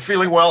because they weren't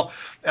feeling well,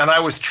 and I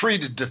was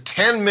treated to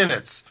 10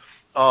 minutes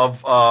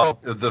of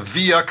the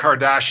Via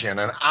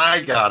Kardashian, and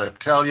I gotta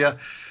tell you,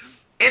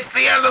 it's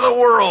the end of the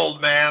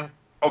world, man.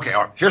 Okay,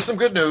 all right, here's some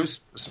good news.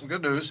 I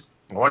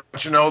want you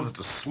to know that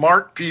the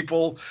smart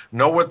people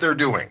know what they're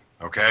doing,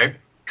 okay?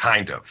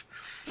 Kind of.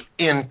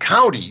 In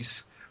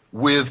counties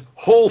with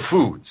Whole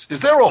Foods.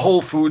 Is there a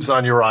Whole Foods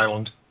on your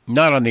island?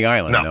 Not on the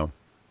island, no.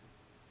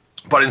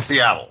 But in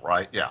Seattle,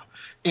 right? Yeah.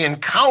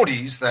 In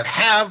counties that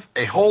have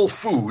a Whole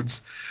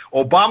Foods,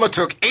 Obama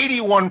took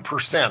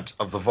 81%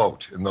 of the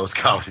vote in those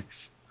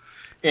counties.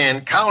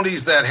 In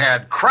counties that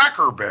had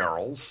Cracker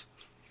Barrels,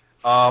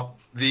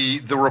 the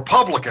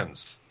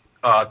Republicans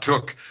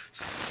took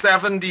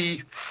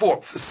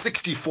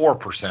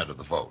 64% of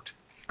the vote.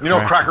 You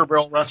know Cracker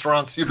Barrel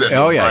restaurants? You've been.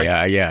 Oh, to, yeah,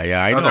 right?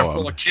 yeah. I know. They're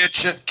full of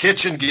Kitchen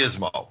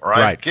Gizmo,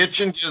 right?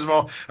 Kitchen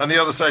Gizmo. On the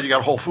other side, you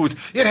got Whole Foods.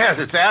 It has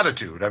its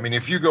attitude. I mean,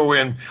 if you go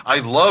in, I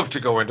love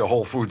to go into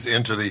Whole Foods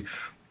into the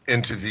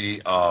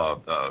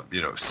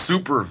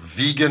super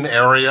vegan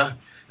area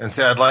and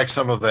say, I'd like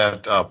some of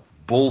that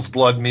bull's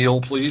blood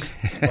meal, please.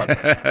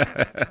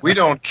 We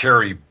don't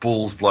carry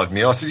bull's blood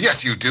meal. I said,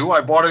 yes, you do.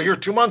 I bought it here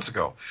 2 months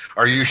ago.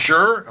 Are you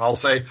sure? I'll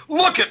say,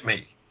 look at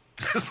me.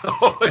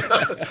 So,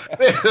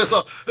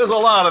 there's a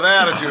lot of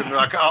attitude.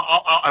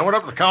 I went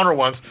up to the counter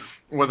once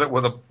with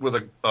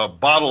a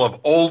bottle of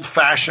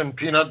old-fashioned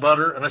peanut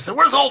butter, and I said,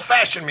 "What does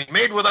old-fashioned mean?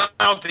 Made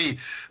without the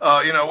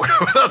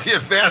without the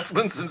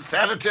advancements in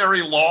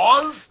sanitary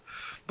laws?"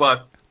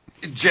 But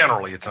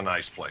generally, it's a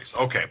nice place.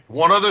 Okay,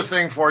 one other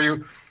thing for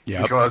you,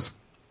 because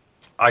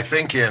I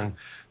think in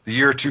the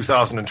year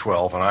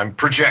 2012, and I'm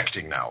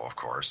projecting now, of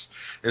course,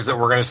 is that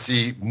we're going to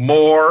see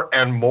more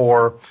and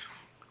more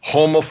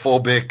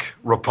homophobic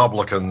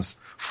Republicans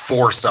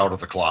forced out of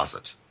the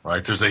closet,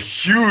 right? There's a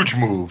huge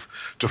move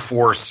to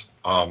force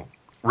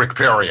Rick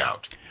Perry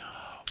out.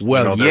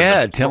 Well,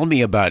 tell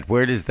me about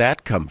where does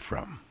that come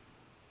from?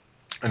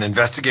 An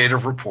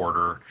investigative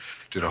reporter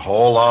did a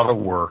whole lot of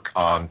work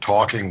on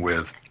talking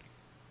with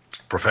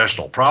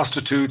professional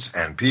prostitutes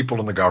and people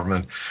in the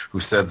government who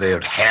said they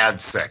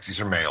had sex.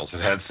 These are males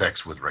had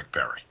sex with Rick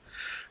Perry.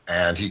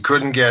 And he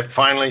couldn't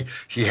finally,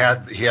 he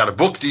had a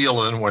book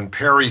deal, and when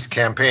Perry's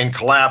campaign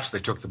collapsed, they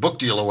took the book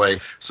deal away,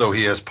 so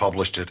he has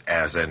published it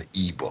as an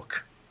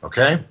e-book.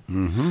 Okay?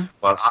 Mm-hmm.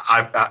 But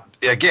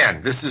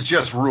again, this is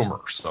just rumor,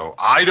 so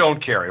I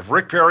don't care. If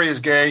Rick Perry is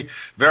gay,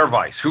 wer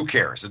weiß, who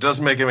cares? It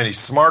doesn't make him any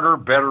smarter,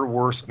 better,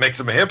 worse. It makes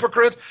him a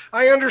hypocrite.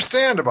 I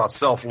understand about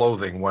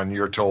self-loathing when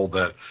you're told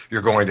that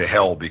you're going to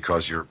hell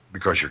because you're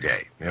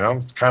gay. You know,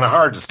 it's kind of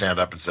hard to stand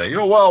up and say,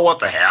 well, what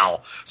the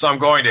hell? So I'm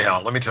going to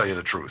hell. Let me tell you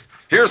the truth.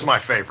 Here's my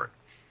favorite.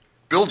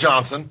 Bill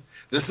Johnson.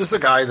 This is the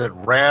guy that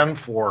ran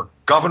for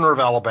governor of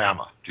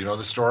Alabama. Do you know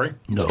the story?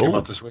 No. This came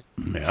out this week.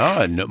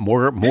 Yeah,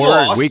 more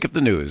week of the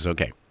news.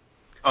 Okay.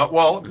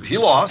 Well, he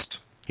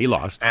lost. He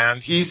lost.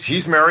 And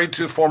he's married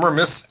to former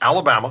Miss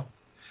Alabama.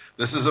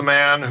 This is a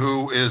man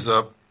who is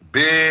a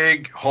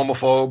big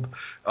homophobe.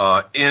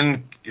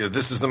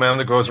 This is the man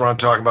that goes around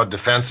talking about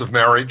defense of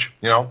marriage.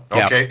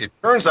 Okay. It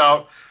turns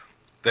out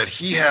that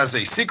he has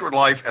a secret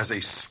life as a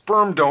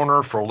sperm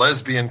donor for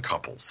lesbian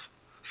couples.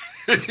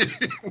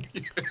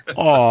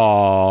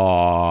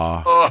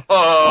 Aww,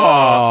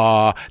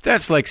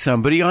 that's like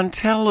somebody on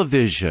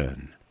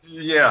television.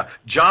 Yeah,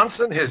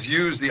 Johnson has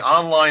used the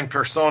online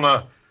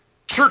persona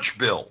Church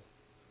Bill.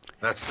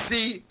 That's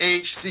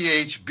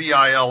CHCHBILL.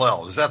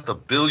 Is that the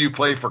bill you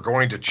play for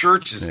going to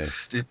church? Is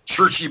the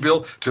churchy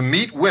bill to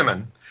meet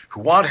women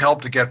who want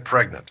help to get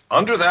pregnant.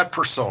 Under that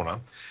persona,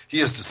 he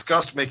has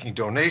discussed making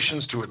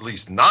donations to at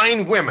least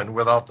 9 women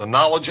without the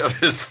knowledge of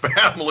his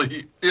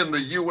family in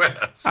the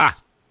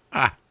U.S.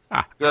 Now,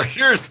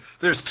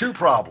 there's 2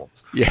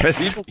 problems.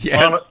 Yes.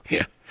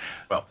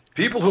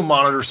 People who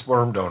monitor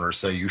sperm donors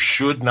say you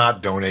should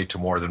not donate to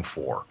more than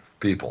 4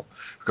 people,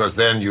 because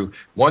then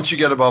once you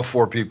get above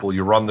 4 people,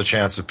 you run the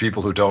chance of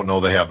people who don't know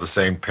they have the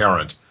same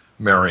parent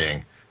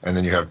marrying, and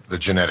then you have the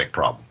genetic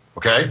problem.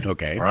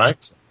 Okay.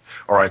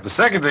 All right. The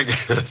second thing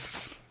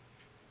is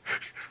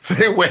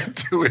they went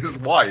to his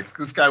wife.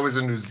 This guy was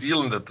in New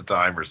Zealand at the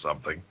time or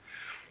something,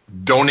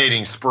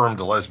 donating sperm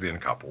to lesbian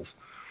couples.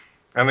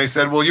 And they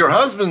said, well, your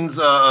husband's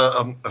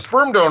a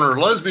sperm donor to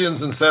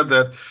lesbians and said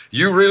that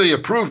you really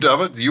approved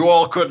of it. You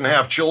all couldn't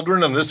have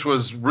children, and this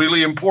was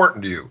really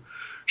important to you.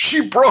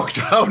 She broke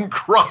down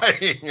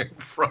crying in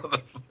front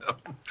of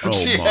them.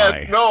 She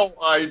had no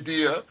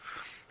idea.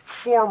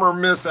 Former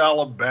Miss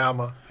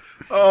Alabama.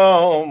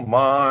 Oh,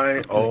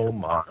 my.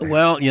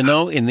 Well,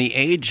 in the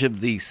age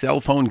of the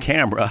cell phone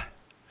camera,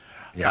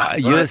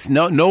 yes,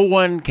 no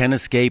one can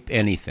escape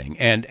anything,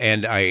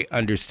 and I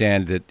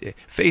understand that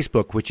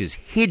Facebook, which is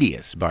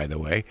hideous, by the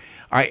way,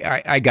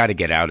 I got to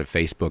get out of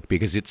Facebook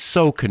because it's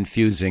so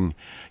confusing.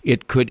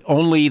 It could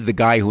only the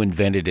guy who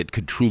invented it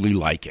could truly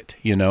like it.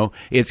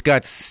 It's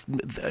got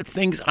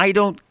things I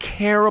don't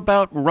care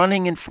about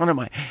running in front of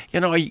my.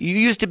 You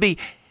used to be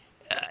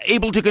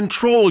able to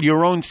control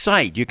your own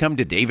site. You come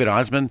to David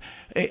Osmond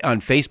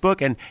on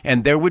Facebook,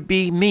 and there would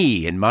be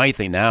me and my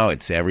thing. Now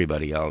it's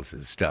everybody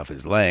else's stuff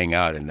is laying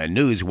out, and the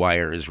news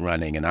wire is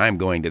running, and I'm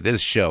going to this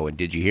show, and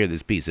did you hear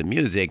this piece of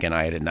music, and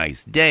I had a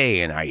nice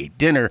day, and I ate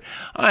dinner.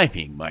 I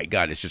mean, my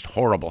God, it's just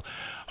horrible.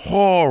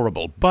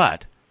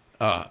 But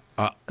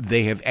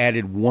they have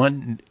added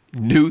one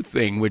new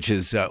thing, which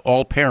is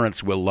all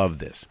parents will love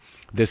this.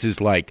 This is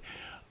like,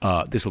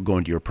 this will go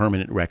into your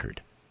permanent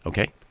record,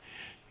 okay?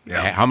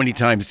 Yeah. How many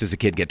times does a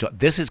kid get to?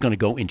 This is going to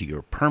go into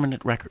your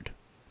permanent record.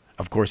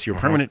 Of course, your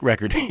permanent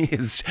record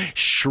is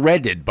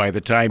shredded by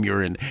the time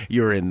you're in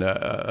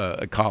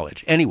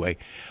college. Anyway,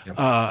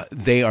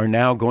 they are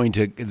now going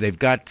to. They've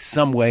got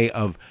some way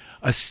of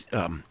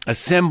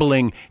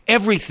assembling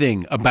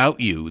everything about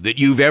you that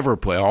you've ever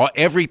played,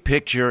 every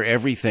picture,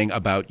 everything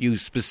about you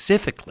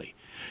specifically.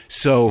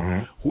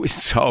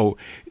 So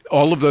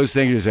all of those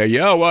things you say,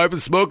 I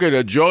was smoking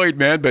a joint,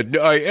 man, but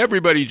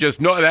everybody just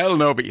that'll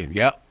know. But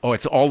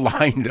it's all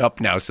lined up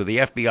now. So the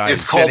FBI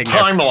it's called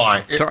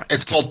Timeline.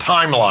 It's called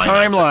Timeline.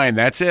 Timeline,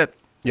 that's it.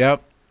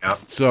 Yep. Yep.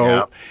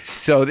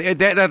 So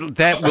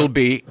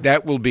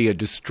that will be a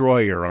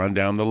destroyer on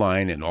down the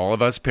line, and all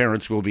of us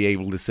parents will be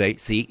able to say,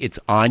 see, it's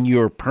on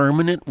your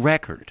permanent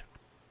record.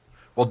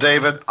 Well,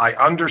 David, I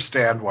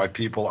understand why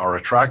people are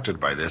attracted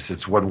by this.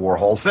 It's what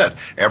Warhol said.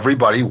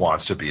 Everybody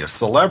wants to be a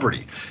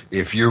celebrity.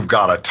 If you've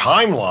got a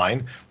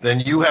timeline, then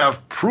you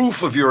have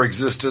proof of your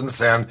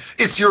existence, and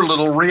it's your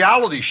little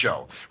reality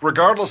show,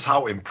 regardless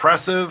how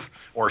impressive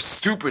or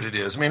stupid it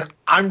is. I mean,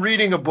 I'm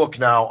reading a book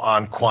now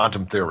on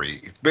quantum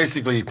theory. It's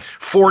basically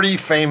 40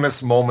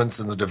 famous moments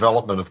in the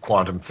development of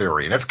quantum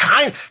theory. And it's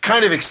kind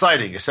of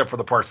exciting, except for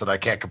the parts that I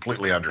can't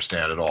completely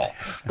understand at all.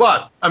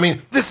 But, I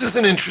mean, this is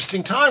an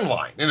interesting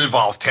timeline. It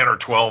involves 10 or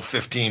 12,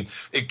 15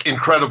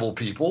 incredible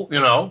people, you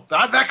know.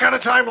 That kind of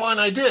timeline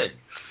I dig.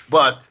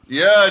 But,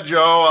 yeah,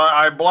 Joe,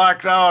 I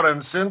blacked out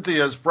and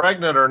Cynthia's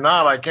pregnant or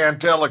not. I can't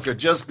tell. It could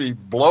just be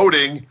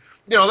bloating.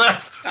 You know,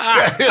 this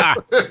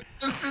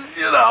is,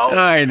 you know.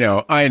 I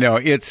know.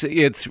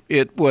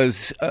 It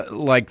was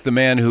like the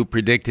man who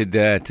predicted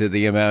that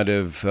the amount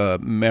of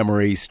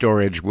memory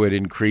storage would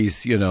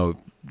increase, you know,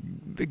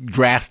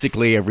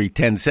 drastically every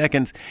 10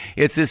 seconds.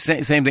 It's the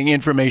same thing.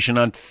 Information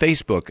on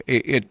Facebook.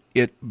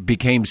 It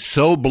became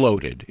so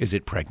bloated. Is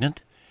it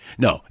pregnant?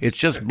 No, it's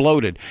just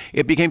bloated.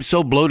 It became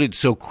so bloated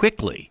so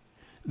quickly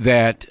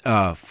that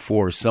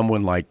for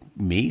someone like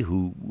me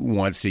who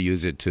wants to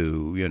use it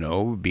to, you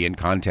know, be in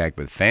contact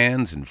with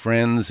fans and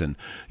friends and,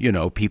 you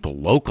know, people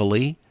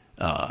locally,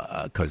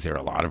 because there are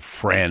a lot of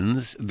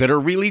friends that are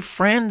really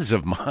friends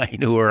of mine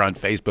who are on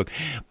Facebook.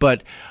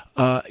 But,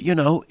 you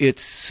know,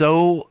 it's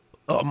so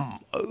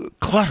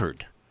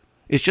cluttered.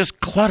 It's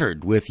just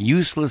cluttered with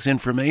useless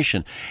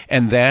information.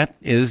 And that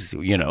is,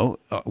 you know,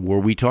 were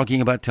we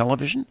talking about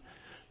television?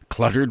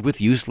 Cluttered with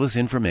useless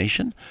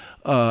information,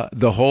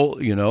 the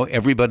whole, you know,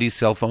 everybody's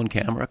cell phone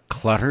camera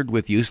cluttered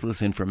with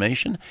useless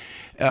information.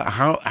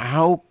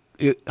 How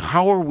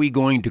are we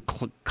going to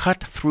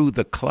cut through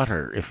the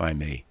clutter, if I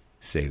may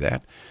say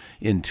that,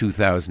 in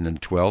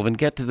 2012 and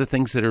get to the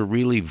things that are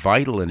really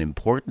vital and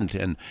important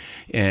and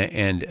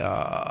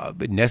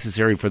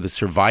necessary for the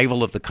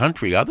survival of the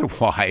country?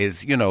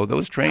 Otherwise, you know,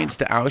 those trains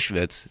to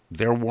Auschwitz,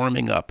 they're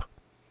warming up.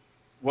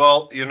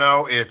 Well, you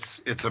know, it's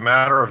a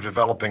matter of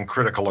developing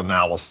critical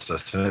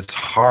analysis, and it's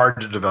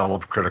hard to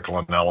develop critical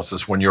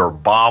analysis when you're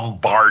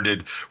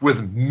bombarded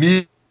with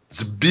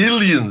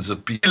billions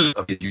of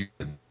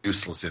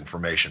useless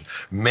information.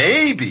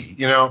 Maybe,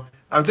 you know,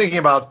 I'm thinking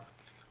about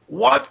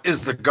what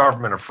is the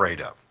government afraid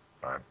of?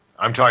 Right?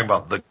 I'm talking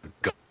about the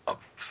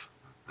gov,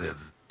 the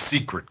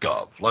secret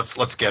gov.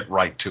 Let's get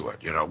right to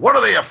it. You know, what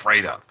are they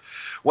afraid of?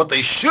 What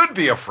they should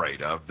be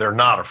afraid of, they're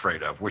not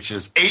afraid of, which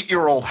is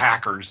 8-year-old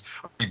hackers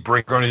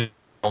going to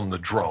own the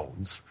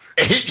drones.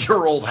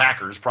 8-year-old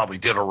hackers probably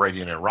did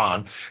already in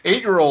Iran.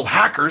 8-year-old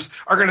hackers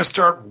are going to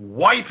start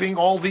wiping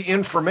all the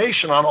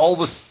information on all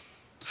the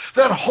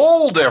that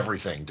hold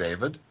everything,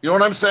 David. You know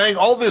what I'm saying?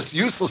 All this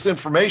useless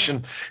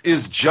information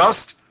is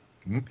just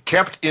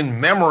kept in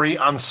memory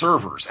on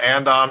servers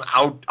and on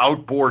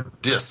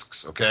outboard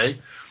disks, okay?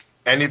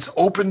 And it's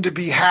open to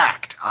be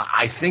hacked.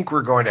 I think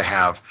we're going to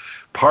have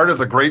part of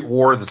the great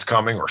war that's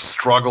coming, or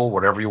struggle,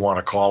 whatever you want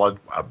to call it,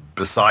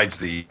 besides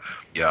the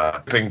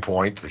tipping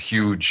point, the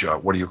huge,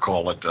 what do you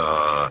call it?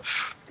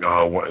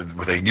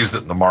 They use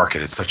it in the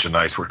market. It's such a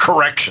nice word.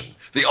 Correction.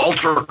 The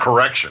ultra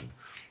correction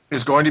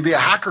is going to be a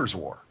hacker's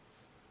war.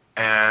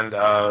 And,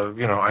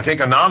 you know, I think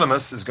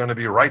Anonymous is going to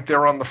be right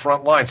there on the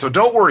front line. So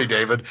don't worry,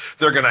 David.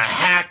 They're going to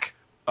hack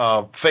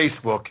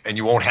Facebook, and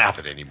you won't have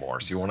it anymore,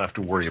 so you won't have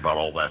to worry about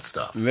all that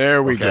stuff.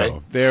 There we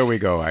go. There we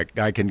go.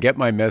 I can get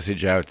my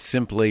message out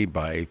simply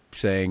by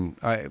saying,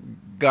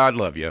 God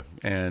love you,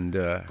 and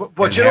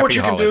but you know what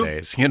you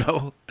holidays, can do? You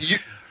know?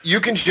 You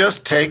can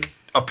just take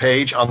a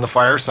page on the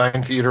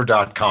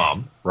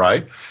firesigntheater.com,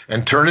 right,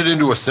 and turn it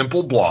into a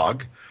simple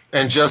blog,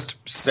 and just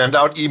send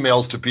out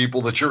emails to people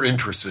that you're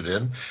interested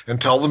in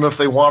and tell them if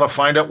they want to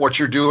find out what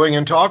you're doing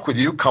and talk with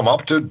you, come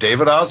up to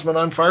David Osmond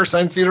on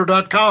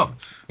firesigntheater.com.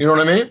 You know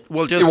what I mean?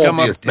 Well, just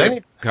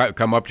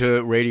come up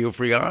to Radio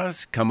Free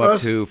Oz, come up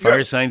to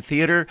Firesign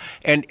Theater,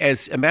 and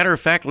as a matter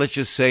of fact, let's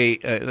just say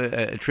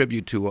a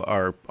tribute to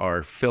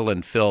our Phil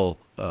and Phil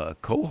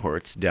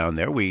cohorts down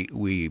there.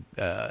 We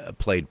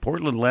played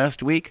Portland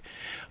last week.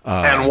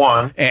 And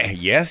won.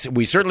 Yes,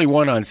 we certainly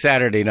won on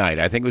Saturday night.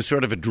 I think it was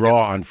sort of a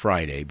draw on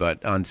Friday,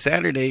 but on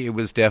Saturday it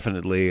was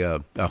definitely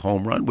a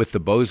home run with the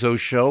Bozo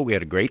Show. We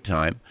had a great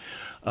time.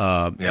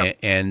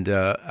 And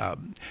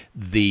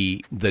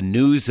the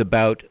news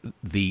about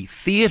the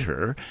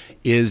theater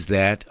is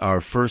that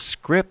our first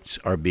scripts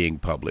are being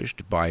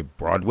published by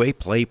Broadway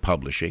Play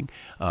Publishing.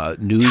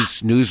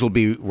 News will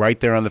be right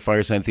there on the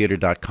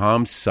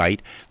firesigntheater.com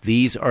site.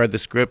 These are the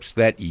scripts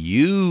that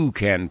you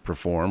can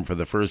perform for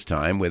the first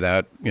time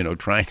without,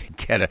 trying to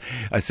get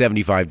a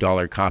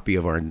 $75 copy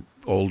of our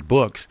old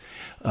books.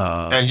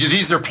 And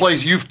these are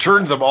plays you've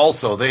turned them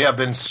also. They have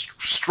been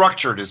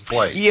structured as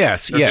plays.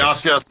 Yes,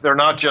 they're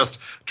not just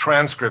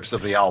transcripts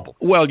of the albums.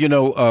 Well,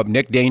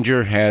 Nick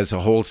Danger has a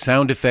whole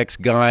sound effects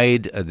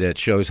guide that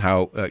shows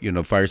how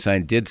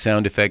Firesign did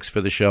sound effects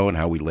for the show and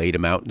how we laid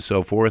them out and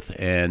so forth.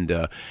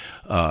 And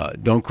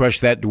Don't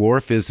Crush That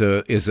Dwarf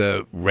is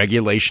a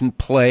regulation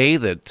play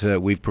that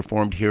we've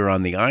performed here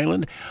on the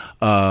island.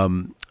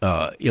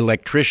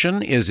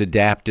 Electrician is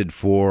adapted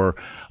for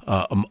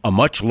a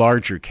much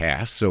larger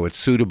cast, so it's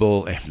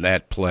suitable. And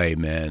that play,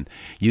 man,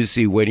 you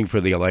see Waiting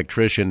for the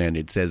Electrician, and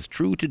it says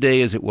true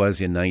today as it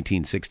was in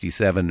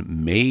 1967,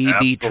 maybe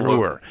Absolutely.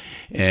 truer.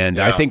 And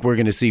I think we're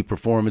going to see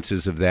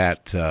performances of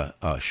that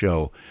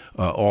show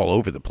all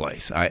over the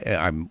place.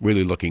 I'm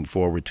really looking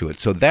forward to it.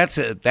 So that's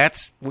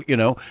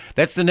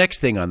the next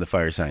thing on the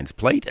Firesigns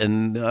plate,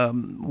 and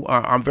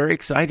I'm very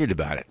excited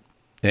about it.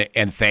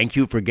 And thank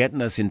you for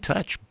getting us in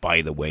touch,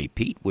 by the way,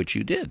 Pete, which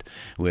you did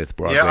with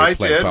Broadway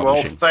Play did.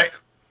 Publishing. Well,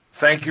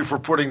 thank you for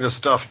putting this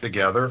stuff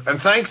together.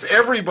 And thanks,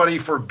 everybody,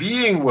 for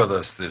being with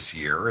us this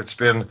year. It's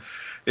been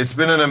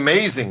an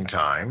amazing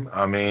time.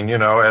 I mean,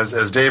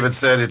 as David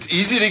said, it's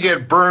easy to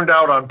get burned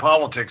out on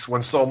politics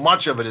when so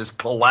much of it is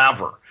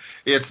palaver.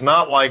 It's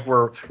not like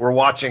we're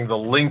watching the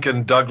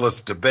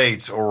Lincoln-Douglas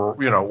debates or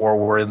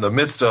we're in the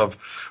midst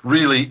of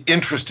really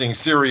interesting,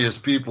 serious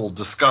people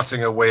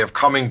discussing a way of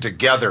coming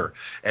together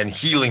and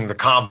healing the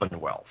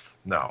Commonwealth.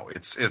 No,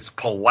 it's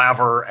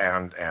palaver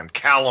and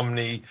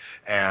calumny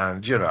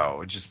and,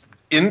 just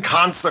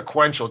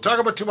inconsequential. Talk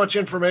about too much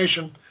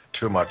information,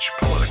 too much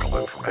political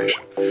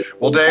information.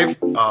 Well, Dave,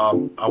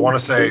 I want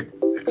to say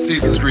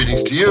season's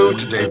greetings to you,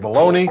 to Dave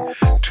Maloney,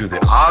 to the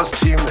Oz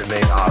team that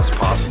made Oz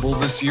possible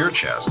this year,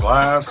 Chaz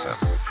Glass and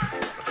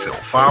Phil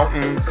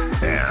Fountain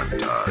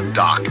and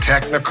Doc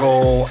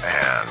Technical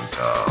and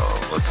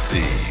let's see,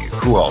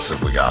 who else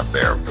have we got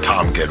there?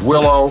 Tom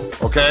Gedwillow,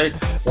 okay?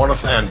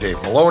 And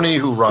Dave Maloney,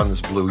 who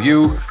runs Blue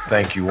U.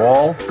 Thank you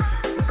all.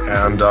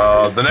 And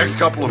the next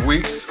couple of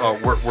weeks,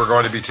 we're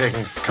going to be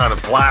taking kind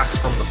of blasts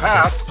from the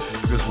past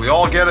because we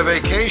all get a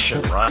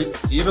vacation, right?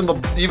 Even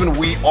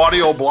we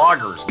audio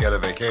bloggers get a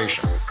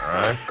vacation, all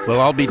right?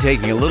 Well, I'll be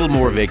taking a little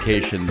more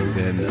vacation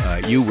than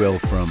you will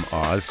from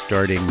Oz,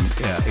 starting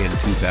in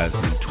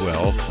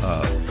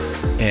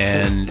 2012.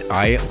 And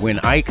when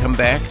I come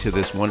back to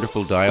this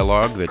wonderful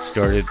dialogue that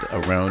started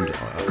around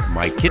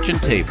my kitchen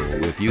table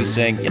with you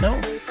saying,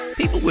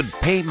 people would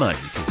pay money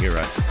to hear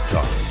us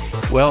talk.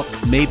 Well,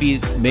 maybe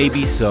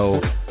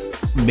so,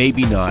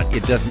 maybe not.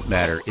 It doesn't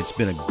matter. It's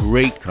been a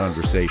great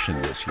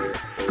conversation this year,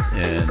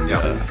 and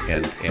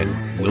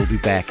we'll be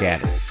back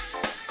at it.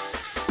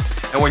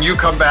 And when you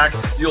come back,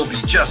 you'll be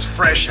just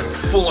fresh and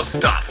full of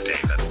stuff,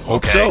 David.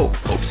 Hope so.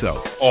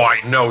 Oh, I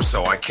know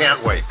so. I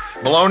can't wait.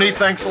 Maloney,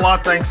 thanks a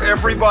lot. Thanks,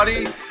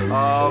 everybody.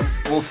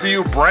 We'll see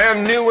you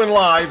brand new and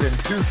live in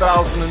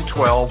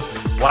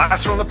 2012.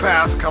 Blast from the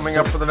past coming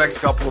up for the next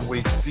couple of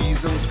weeks.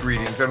 Season's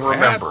greetings. And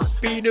remember,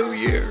 Happy New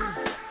Year.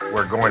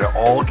 We're going to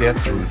all get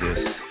through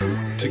this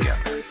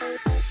together.